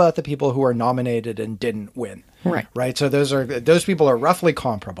 well, what about the people who are nominated and didn't win? Right. Right. So those people are roughly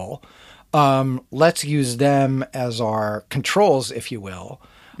comparable. Let's use them as our controls, if you will,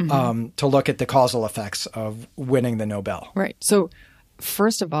 to look at the causal effects of winning the Nobel. Right. So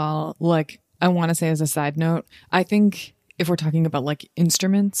first of all, like I want to say as a side note, I think if we're talking about like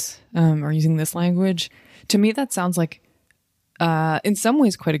instruments or using this language, to me that sounds like in some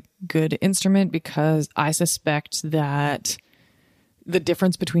ways quite a good instrument, because I suspect that the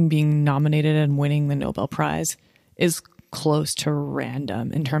difference between being nominated and winning the Nobel Prize is close to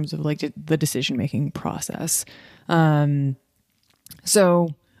random in terms of like the decision-making process. So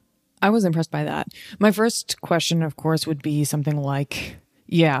I was impressed by that. My first question, of course, would be something like,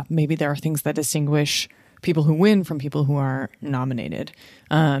 yeah, maybe there are things that distinguish people who win from people who are nominated.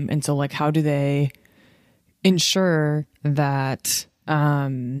 And so like, how do they ensure that,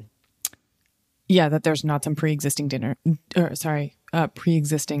 that there's not some pre-existing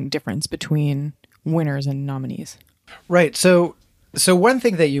pre-existing difference between winners and nominees? Right. So one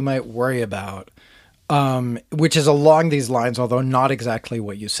thing that you might worry about, which is along these lines, although not exactly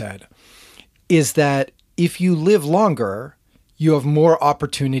what you said, is that if you live longer, you have more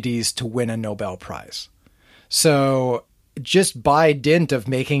opportunities to win a Nobel Prize. So just by dint of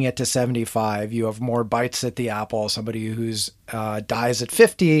making it to 75, you have more bites at the apple. Somebody who's dies at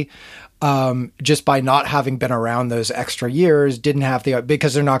 50, just by not having been around those extra years,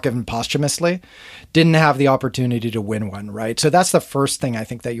 because they're not given posthumously, didn't have the opportunity to win one, right? So that's the first thing I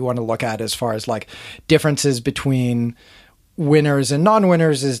think that you want to look at as far as like differences between winners and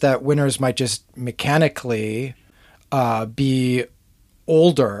non-winners, is that winners might just mechanically be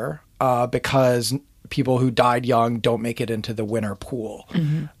older because people who died young don't make it into the winner pool.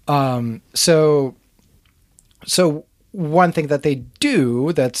 So one thing that they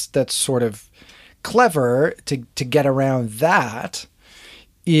do that's sort of clever to get around that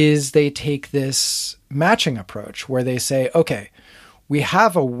is they take this matching approach where they say, okay, we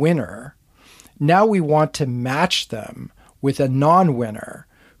have a winner. Now we want to match them with a non-winner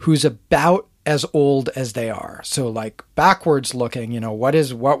who's about as old as they are. So like backwards looking,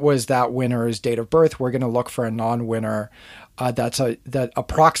 what was that winner's date of birth? We're going to look for a non-winner that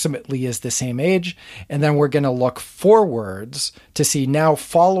approximately is the same age. And then we're going to look forwards to see, now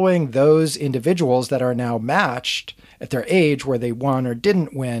following those individuals that are now matched at their age where they won or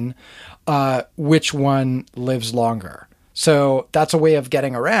didn't win, which one lives longer. So that's a way of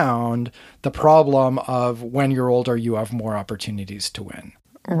getting around the problem of when you're older, you have more opportunities to win.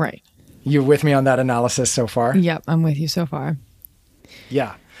 Right. You with me on that analysis so far? Yep, I'm with you so far.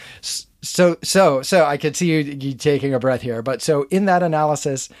 Yeah. So I could see you taking a breath here. But so in that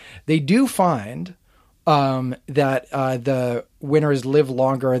analysis, they do find that the winners live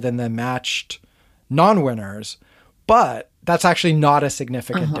longer than the matched non-winners, but that's actually not a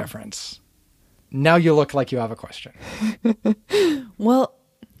significant difference. Now you look like you have a question. Well,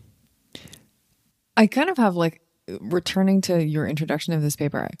 I kind of have like, returning to your introduction of this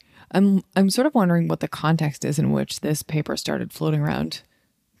paper, I'm sort of wondering what the context is in which this paper started floating around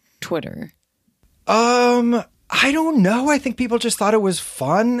Twitter. I don't know. I think people just thought it was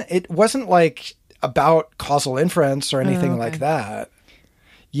fun. It wasn't like about causal inference or anything like that.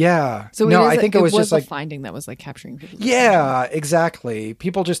 Yeah. So no, I think it was just like a finding that was like capturing people. Yeah, exactly.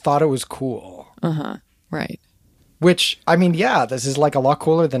 People just thought it was cool. Right. Which, I mean, yeah, this is like a lot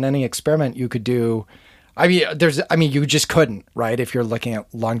cooler than any experiment you could do. You just couldn't, right? If you're looking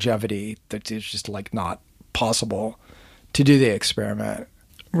at longevity, that it's just like not possible to do the experiment.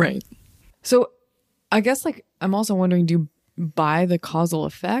 Right. So I guess like, I'm also wondering, do you buy the causal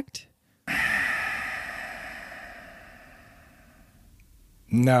effect?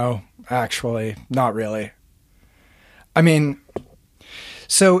 No, actually, not really. I mean,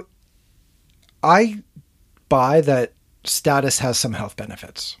 so I buy that status has some health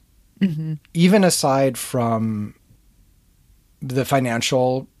benefits. Even aside from the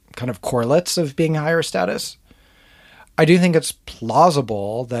financial kind of correlates of being higher status, I do think it's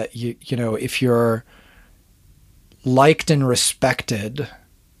plausible that if you're liked and respected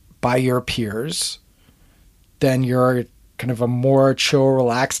by your peers, then you're kind of a more chill,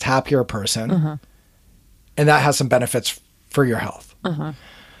 relaxed, happier person. And that has some benefits for your health.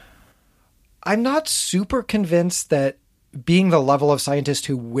 I'm not super convinced that being the level of scientist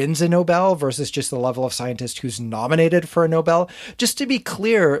who wins a Nobel versus just the level of scientist who's nominated for a Nobel. Just to be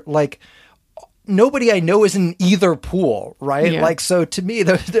clear, like nobody I know is in either pool, right? Yeah. Like, so to me,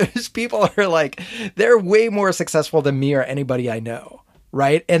 those people are like, they're way more successful than me or anybody I know,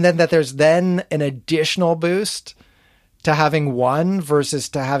 right? And then that there's then an additional boost to having won versus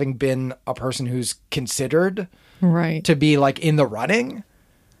to having been a person who's considered Right. to be like in the running.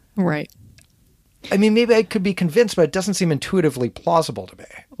 Right. I mean, maybe I could be convinced, but it doesn't seem intuitively plausible to me.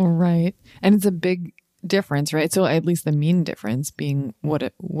 Right. And it's a big difference, right? So at least the mean difference being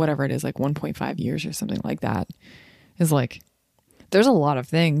whatever it is, like 1.5 years or something like that, is like, there's a lot of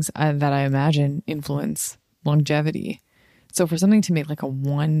things that I imagine influence longevity. So for something to make like a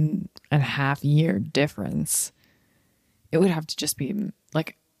 1.5 year difference, it would have to just be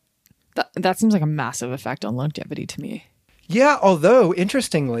like, that seems like a massive effect on longevity to me. Yeah, although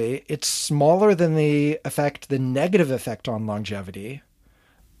interestingly, it's smaller than the negative effect on longevity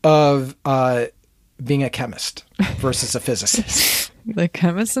of being a chemist versus a physicist. The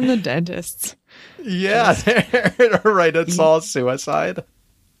chemists and the dentists. Yeah, right. It's all suicide.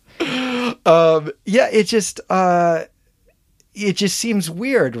 Yeah, it just seems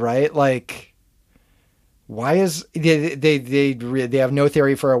weird, right? Like, why is they have no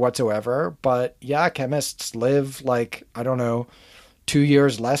theory for it whatsoever? But yeah, chemists live like, I don't know, 2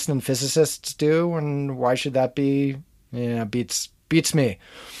 years less than physicists do, and why should that be? Yeah, beats me.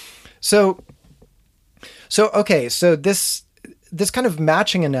 So okay, so this kind of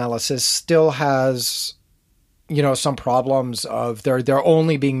matching analysis still has, some problems of they're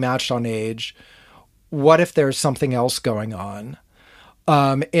only being matched on age. What if there's something else going on?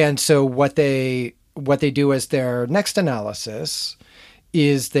 And so what they do as their next analysis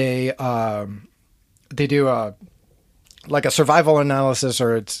is they do a survival analysis,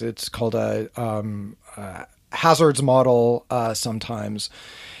 or it's called a hazards model sometimes,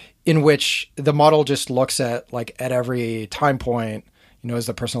 in which the model just looks at at every time point, is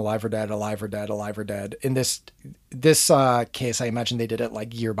the person alive or dead, alive or dead, alive or dead. In this case, I imagine they did it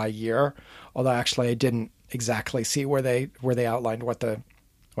like year by year, although actually I didn't exactly see where they outlined what the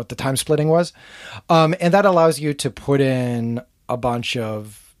time splitting was. And that allows you to put in a bunch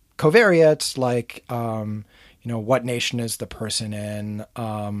of covariates, like, what nation is the person in?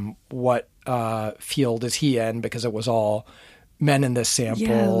 What field is he in? Because it was all men in this sample.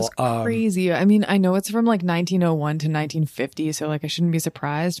 Yeah, it was crazy. I mean, I know it's from like 1901 to 1950, so like I shouldn't be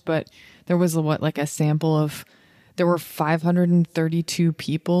surprised, but there was a sample of, there were 532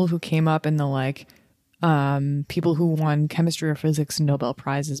 people who came up in the people who won chemistry or physics Nobel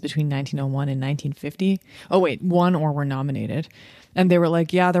Prizes between 1901 and 1950. Oh wait, won or were nominated. And they were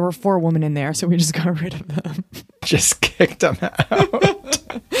like, yeah, there were 4 women in there, so we just got rid of them. Just kicked them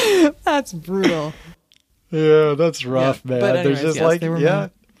out. That's brutal. Yeah, that's rough, man. But anyways, there's just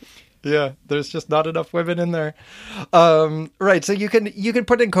yeah, there's just not enough women in there. Right, so you can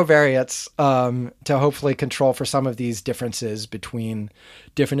put in covariates to hopefully control for some of these differences between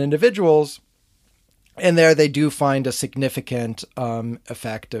different individuals. And there they do find a significant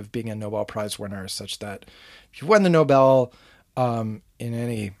effect of being a Nobel Prize winner, such that if you won the Nobel in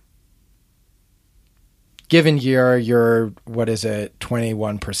any given year, you're,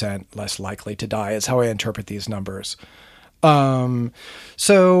 21% less likely to die, is how I interpret these numbers. So,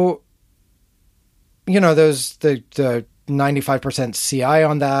 the 95% CI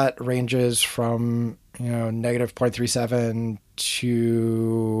on that ranges from, negative 0.37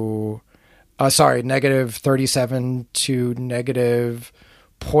 to... negative 37 to negative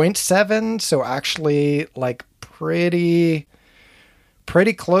 0.7. So actually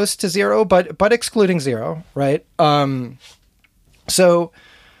pretty close to zero, but excluding zero, right? So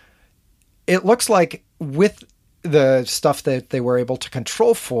it looks like with the stuff that they were able to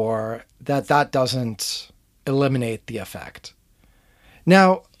control for, that doesn't eliminate the effect.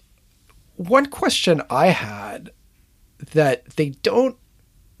 Now, one question I had that they don't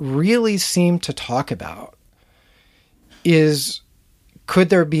really seem to talk about is, could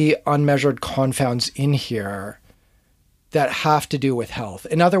there be unmeasured confounds in here that have to do with health?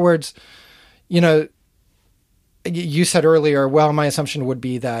 In other words, you said earlier, well, my assumption would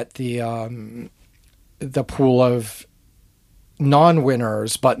be that the pool of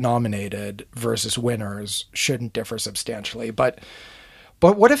non-winners but nominated versus winners shouldn't differ substantially. But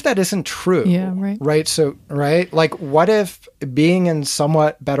what if that isn't true? Yeah, right. Right. So, right. Like, what if being in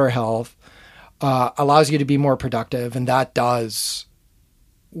somewhat better health allows you to be more productive, and that does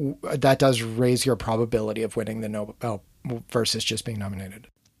raise your probability of winning the Nobel versus just being nominated?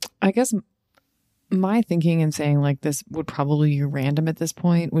 I guess my thinking in saying like this would probably be random at this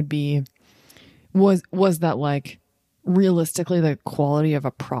point would be, was that like realistically the quality of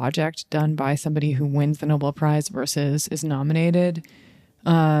a project done by somebody who wins the Nobel Prize versus is nominated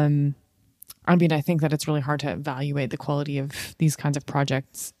I mean, I think that it's really hard to evaluate the quality of these kinds of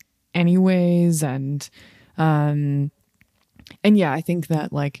projects anyways. And yeah, I think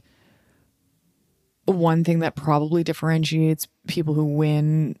that like one thing that probably differentiates people who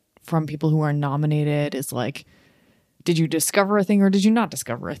win from people who are nominated is like, did you discover a thing or did you not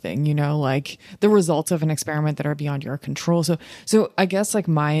discover a thing? You know, like the results of an experiment that are beyond your control. So I guess like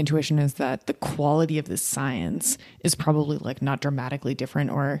my intuition is that the quality of the science is probably like not dramatically different,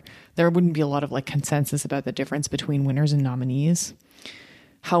 or there wouldn't be a lot of like consensus about the difference between winners and nominees.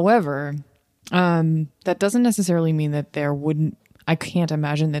 However, that doesn't necessarily mean that I can't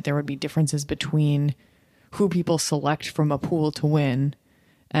imagine that there would be differences between who people select from a pool to win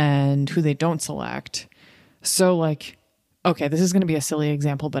and who they don't select. So like, okay, this is going to be a silly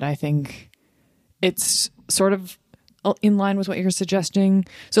example, but I think it's sort of in line with what you're suggesting.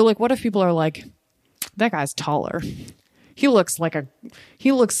 So like, what if people are like, that guy's taller. He looks like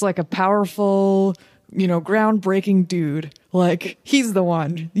a powerful, you know, groundbreaking dude. Like he's the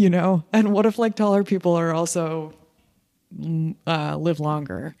one, you know? And what if like taller people are also live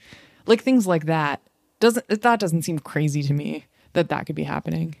longer? Like things like that. That doesn't seem crazy to me that could be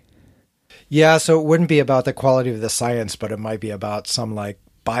happening. Yeah, so it wouldn't be about the quality of the science, but it might be about some like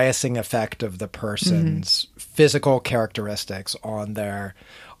biasing effect of the person's physical characteristics on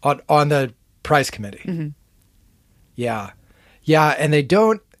on the prize committee. Mm-hmm. Yeah. And they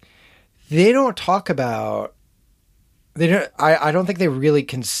don't talk about, I don't think they really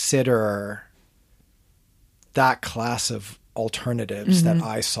consider that class of alternatives that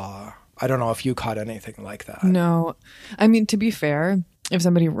I saw. I don't know if you caught anything like that. No. I mean, to be fair, if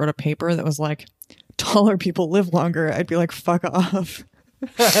somebody wrote a paper that was like, taller people live longer, I'd be like, fuck off.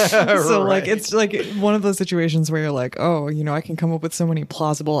 So like, it's like one of those situations where you're like, oh, you know, I can come up with so many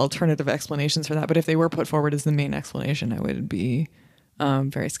plausible alternative explanations for that. But if they were put forward as the main explanation, I would be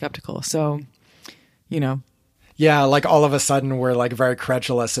very skeptical. So, you know. Yeah, like all of a sudden we're like very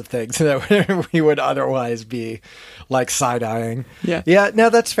credulous of things that we would otherwise be like side-eyeing. Yeah. Yeah, no,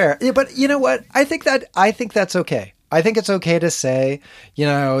 that's fair. Yeah, but you know what? I think that's okay. I think it's okay to say, you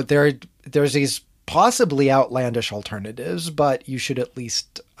know, there's these possibly outlandish alternatives, but you should at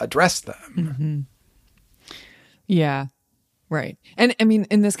least address them. Mm-hmm. Yeah, right. And I mean,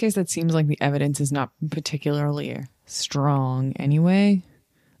 in this case, that seems like the evidence is not particularly strong anyway.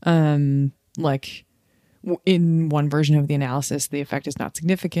 Like in one version of the analysis, the effect is not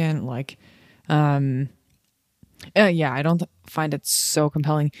significant. Like, yeah, I don't find it so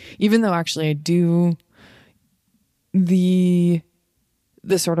compelling, even though actually I do. The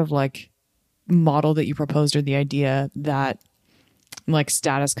sort of like model that you proposed, or the idea that like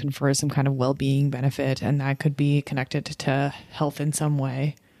status confers some kind of well-being benefit and that could be connected to health in some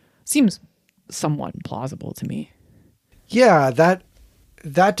way, seems somewhat plausible to me. Yeah, that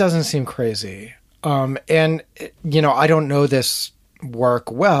doesn't seem crazy. And you know, I don't know this work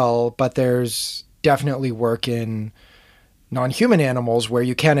well, but there's definitely work in non-human animals where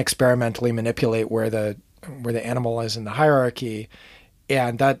you can experimentally manipulate where the animal is in the hierarchy.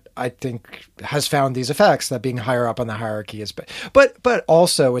 And that, I think, has found these effects, that being higher up on the hierarchy is... But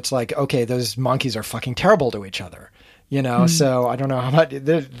also, it's like, okay, those monkeys are fucking terrible to each other, you know? So I don't know how much...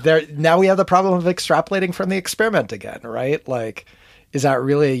 Now we have the problem of extrapolating from the experiment again, right? Like, is that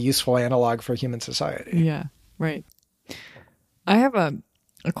really a useful analog for human society? Yeah, right. I have a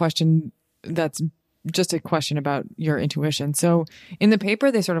question that's just a question about your intuition. So in the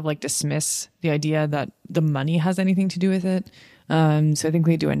paper, they sort of like dismiss the idea that the money has anything to do with it. So I think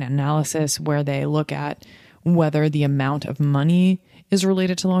they do an analysis where they look at whether the amount of money is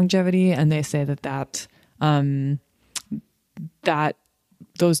related to longevity. And they say that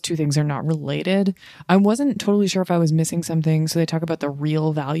those two things are not related. I wasn't totally sure if I was missing something. So they talk about the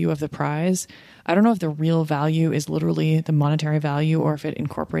real value of the prize. I don't know if the real value is literally the monetary value or if it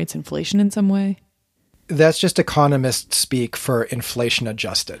incorporates inflation in some way. That's just economists speak for inflation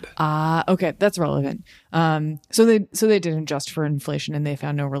adjusted. Okay, that's relevant. So they did adjust for inflation and they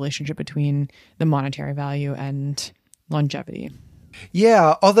found no relationship between the monetary value and longevity.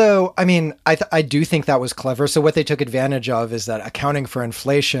 Yeah, although, I mean, I do think that was clever. So what they took advantage of is that accounting for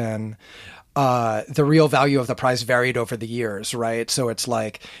inflation, the real value of the prize varied over the years, right? So it's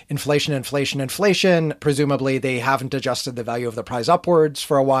like inflation. Presumably they haven't adjusted the value of the prize upwards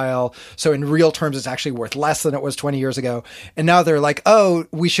for a while. So in real terms, it's actually worth less than it was 20 years ago. And now they're like, oh,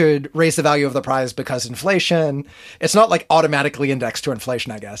 we should raise the value of the prize because inflation. It's not like automatically indexed to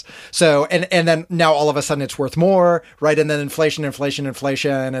inflation, I guess. So, and then now all of a sudden it's worth more, right? And then inflation.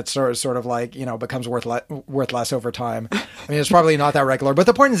 It's sort of like, you know, becomes worth less over time. I mean, it's probably not that regular, but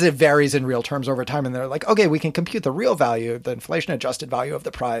the point is it varies in real real terms over time. And they're like, okay, we can compute the real value, the inflation adjusted value of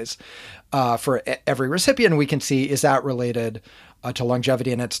the prize for every recipient. We can see, is that related to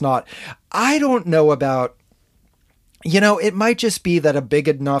longevity? And it's not. I don't know about, it might just be that a big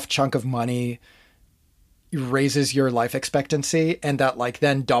enough chunk of money raises your life expectancy, and that like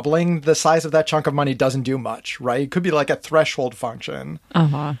then doubling the size of that chunk of money doesn't do much, right? It could be like a threshold function.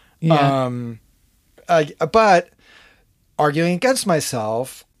 Yeah. But arguing against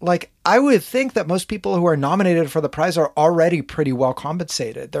myself, like I would think that most people who are nominated for the prize are already pretty well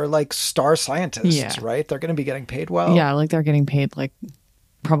compensated. They're like star scientists, right? They're going to be getting paid well. Yeah, like they're getting paid like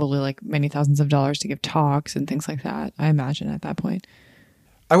probably like many thousands of dollars to give talks and things like that, I imagine at that point.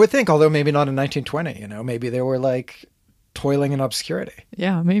 I would think, although maybe not in 1920, maybe they were like toiling in obscurity.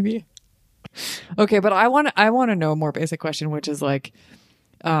 Yeah, maybe. Okay, but I want to know a more basic question, which is like,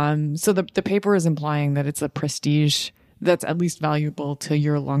 so the paper is implying that it's a prestige that's at least valuable to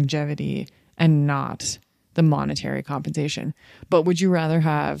your longevity and not the monetary compensation. But would you rather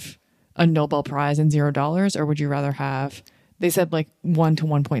have a Nobel Prize and $0, or would you rather have, they said like $1 to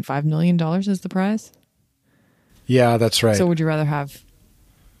 $1.5 million is the prize? Yeah, that's right. So would you rather have,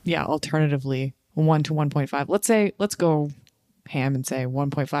 alternatively, 1 to 1.5? Let's go ham and say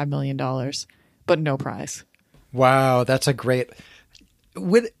 $1.5 million, but no prize. Wow, that's a great.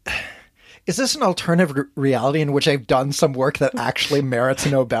 Is this an alternative reality in which I've done some work that actually merits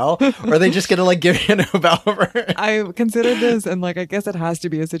a Nobel? Or are they just going to like give me a Nobel for it? I considered this, and like I guess it has to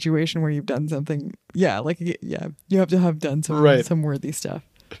be a situation where you've done something. Yeah, you have to have done some worthy stuff.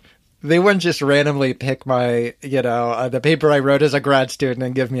 They wouldn't just randomly pick my, the paper I wrote as a grad student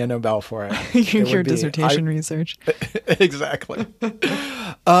and give me a Nobel for it. Your dissertation research. Exactly.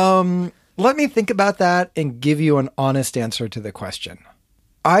 Let me think about that and give you an honest answer to the question.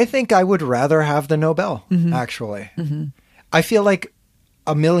 I think I would rather have the Nobel, actually. Mm-hmm. I feel like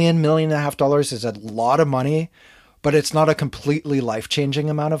 $1 million, $1.5 million is a lot of money, but it's not a completely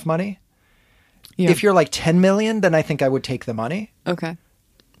life-changing amount of money. Yeah. If you're like 10 million, then I think I would take the money. Okay.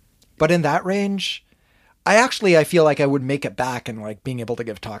 But in that range, I feel like I would make it back and like being able to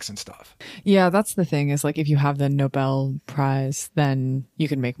give talks and stuff. Yeah, that's the thing is like if you have the Nobel Prize, then you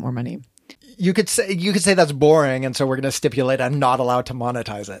can make more money. You could say that's boring, and so we're going to stipulate I'm not allowed to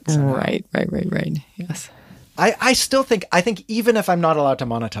monetize it. So. Right. Yes. I think even if I'm not allowed to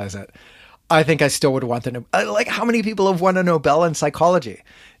monetize it, I think I still would want the Nobel. Like how many people have won a Nobel in psychology?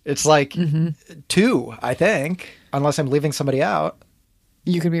 It's like 2, I think, unless I'm leaving somebody out.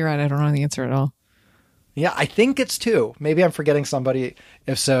 You could be right. I don't know the answer at all. Yeah, I think it's 2. Maybe I'm forgetting somebody.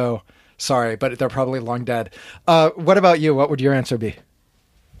 If so, sorry, but they're probably long dead. What about you? What would your answer be?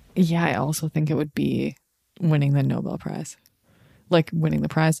 Yeah, I also think it would be winning the Nobel Prize. Like winning the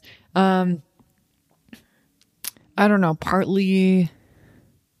prize. I don't know. Partly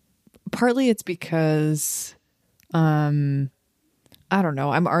it's because, I don't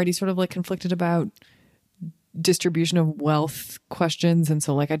know. I'm already sort of like conflicted about distribution of wealth questions. And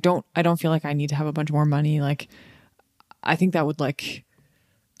so like, I don't feel like I need to have a bunch more money. Like, I think that would like,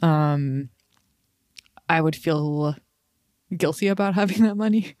 I would feel guilty about having that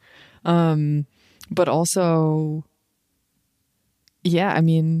money. But also, yeah, I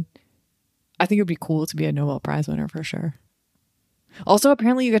mean, I think it would be cool to be a Nobel Prize winner for sure. Also,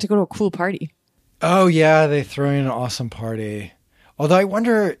 apparently you get to go to a cool party. Oh yeah, they throw in an awesome party. Although I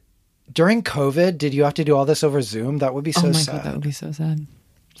wonder, during COVID, did you have to do all this over Zoom? That would be so sad. God, that would be so sad.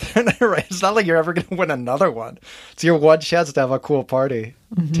 Right. It's not like you're ever going to win another one. It's your one chance to have a cool party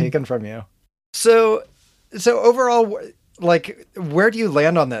taken from you. So overall, like, where do you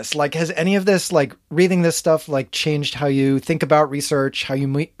land on this? Like, has any of this, like, reading this stuff, like, changed how you think about research, how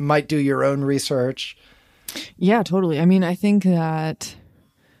you might do your own research? Yeah, totally. I mean, I think that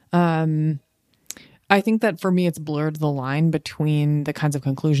for me, it's blurred the line between the kinds of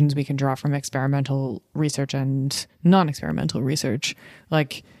conclusions we can draw from experimental research and non-experimental research.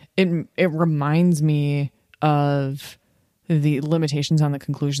 Like, it reminds me of the limitations on the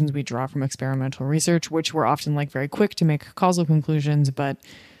conclusions we draw from experimental research, which were often like very quick to make causal conclusions. But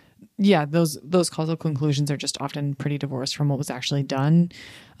yeah, those causal conclusions are just often pretty divorced from what was actually done.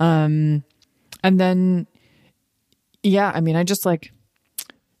 And then, yeah, I mean, I just like,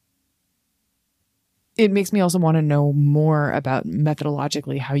 it makes me also want to know more about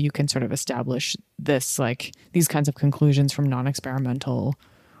methodologically how you can sort of establish this, like these kinds of conclusions from non-experimental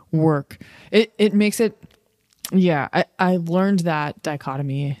work. It makes it, yeah, I learned that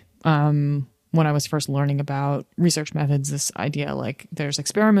dichotomy when I was first learning about research methods, this idea like there's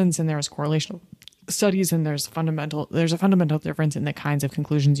experiments and there's correlational studies and there's a fundamental difference in the kinds of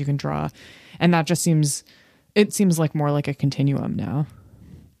conclusions you can draw. And that just seems like more like a continuum now.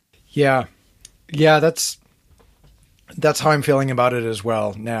 Yeah. Yeah, that's how I'm feeling about it as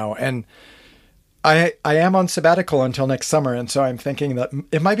well now. And I am on sabbatical until next summer, and so I'm thinking that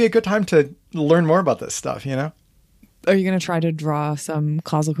it might be a good time to learn more about this stuff, you know? Are you going to try to draw some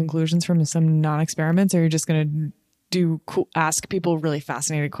causal conclusions from some non-experiments, or are you just going to ask people really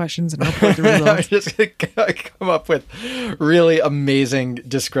fascinating questions and report the results? I'm just going to come up with really amazing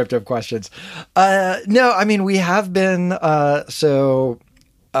descriptive questions. No, I mean, we have been, my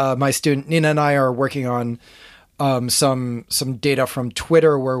student Nina and I are working on some data from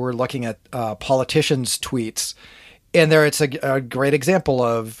Twitter where we're looking at politicians' tweets. And there it's a great example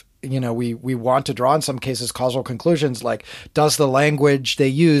of, you know, we want to draw in some cases causal conclusions, like does the language they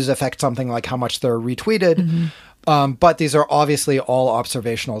use affect something like how much they're retweeted? Mm-hmm. But these are obviously all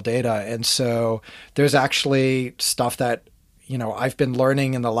observational data. And so there's actually stuff that, you know, I've been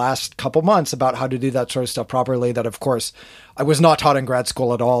learning in the last couple months about how to do that sort of stuff properly that, of course, I was not taught in grad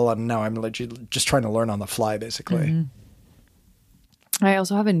school at all. And now I'm just trying to learn on the fly, basically. Mm-hmm. I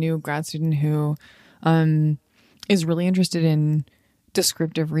also have a new grad student who is really interested in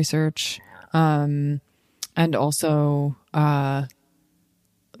descriptive research and also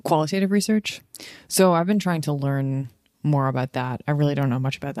qualitative research. So I've been trying to learn more about that. I really don't know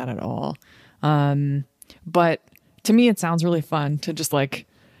much about that at all. But to me, it sounds really fun to just like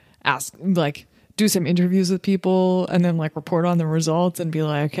ask, like do some interviews with people and then like report on the results and be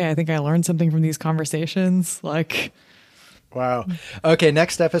like, hey, I think I learned something from these conversations. Like, wow. Okay,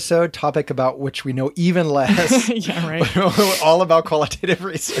 next episode, topic about which we know even less. Yeah, right. All about qualitative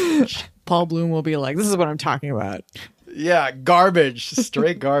research. Paul Bloom will be like, this is what I'm talking about. Yeah, garbage,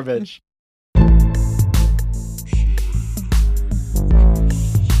 straight garbage.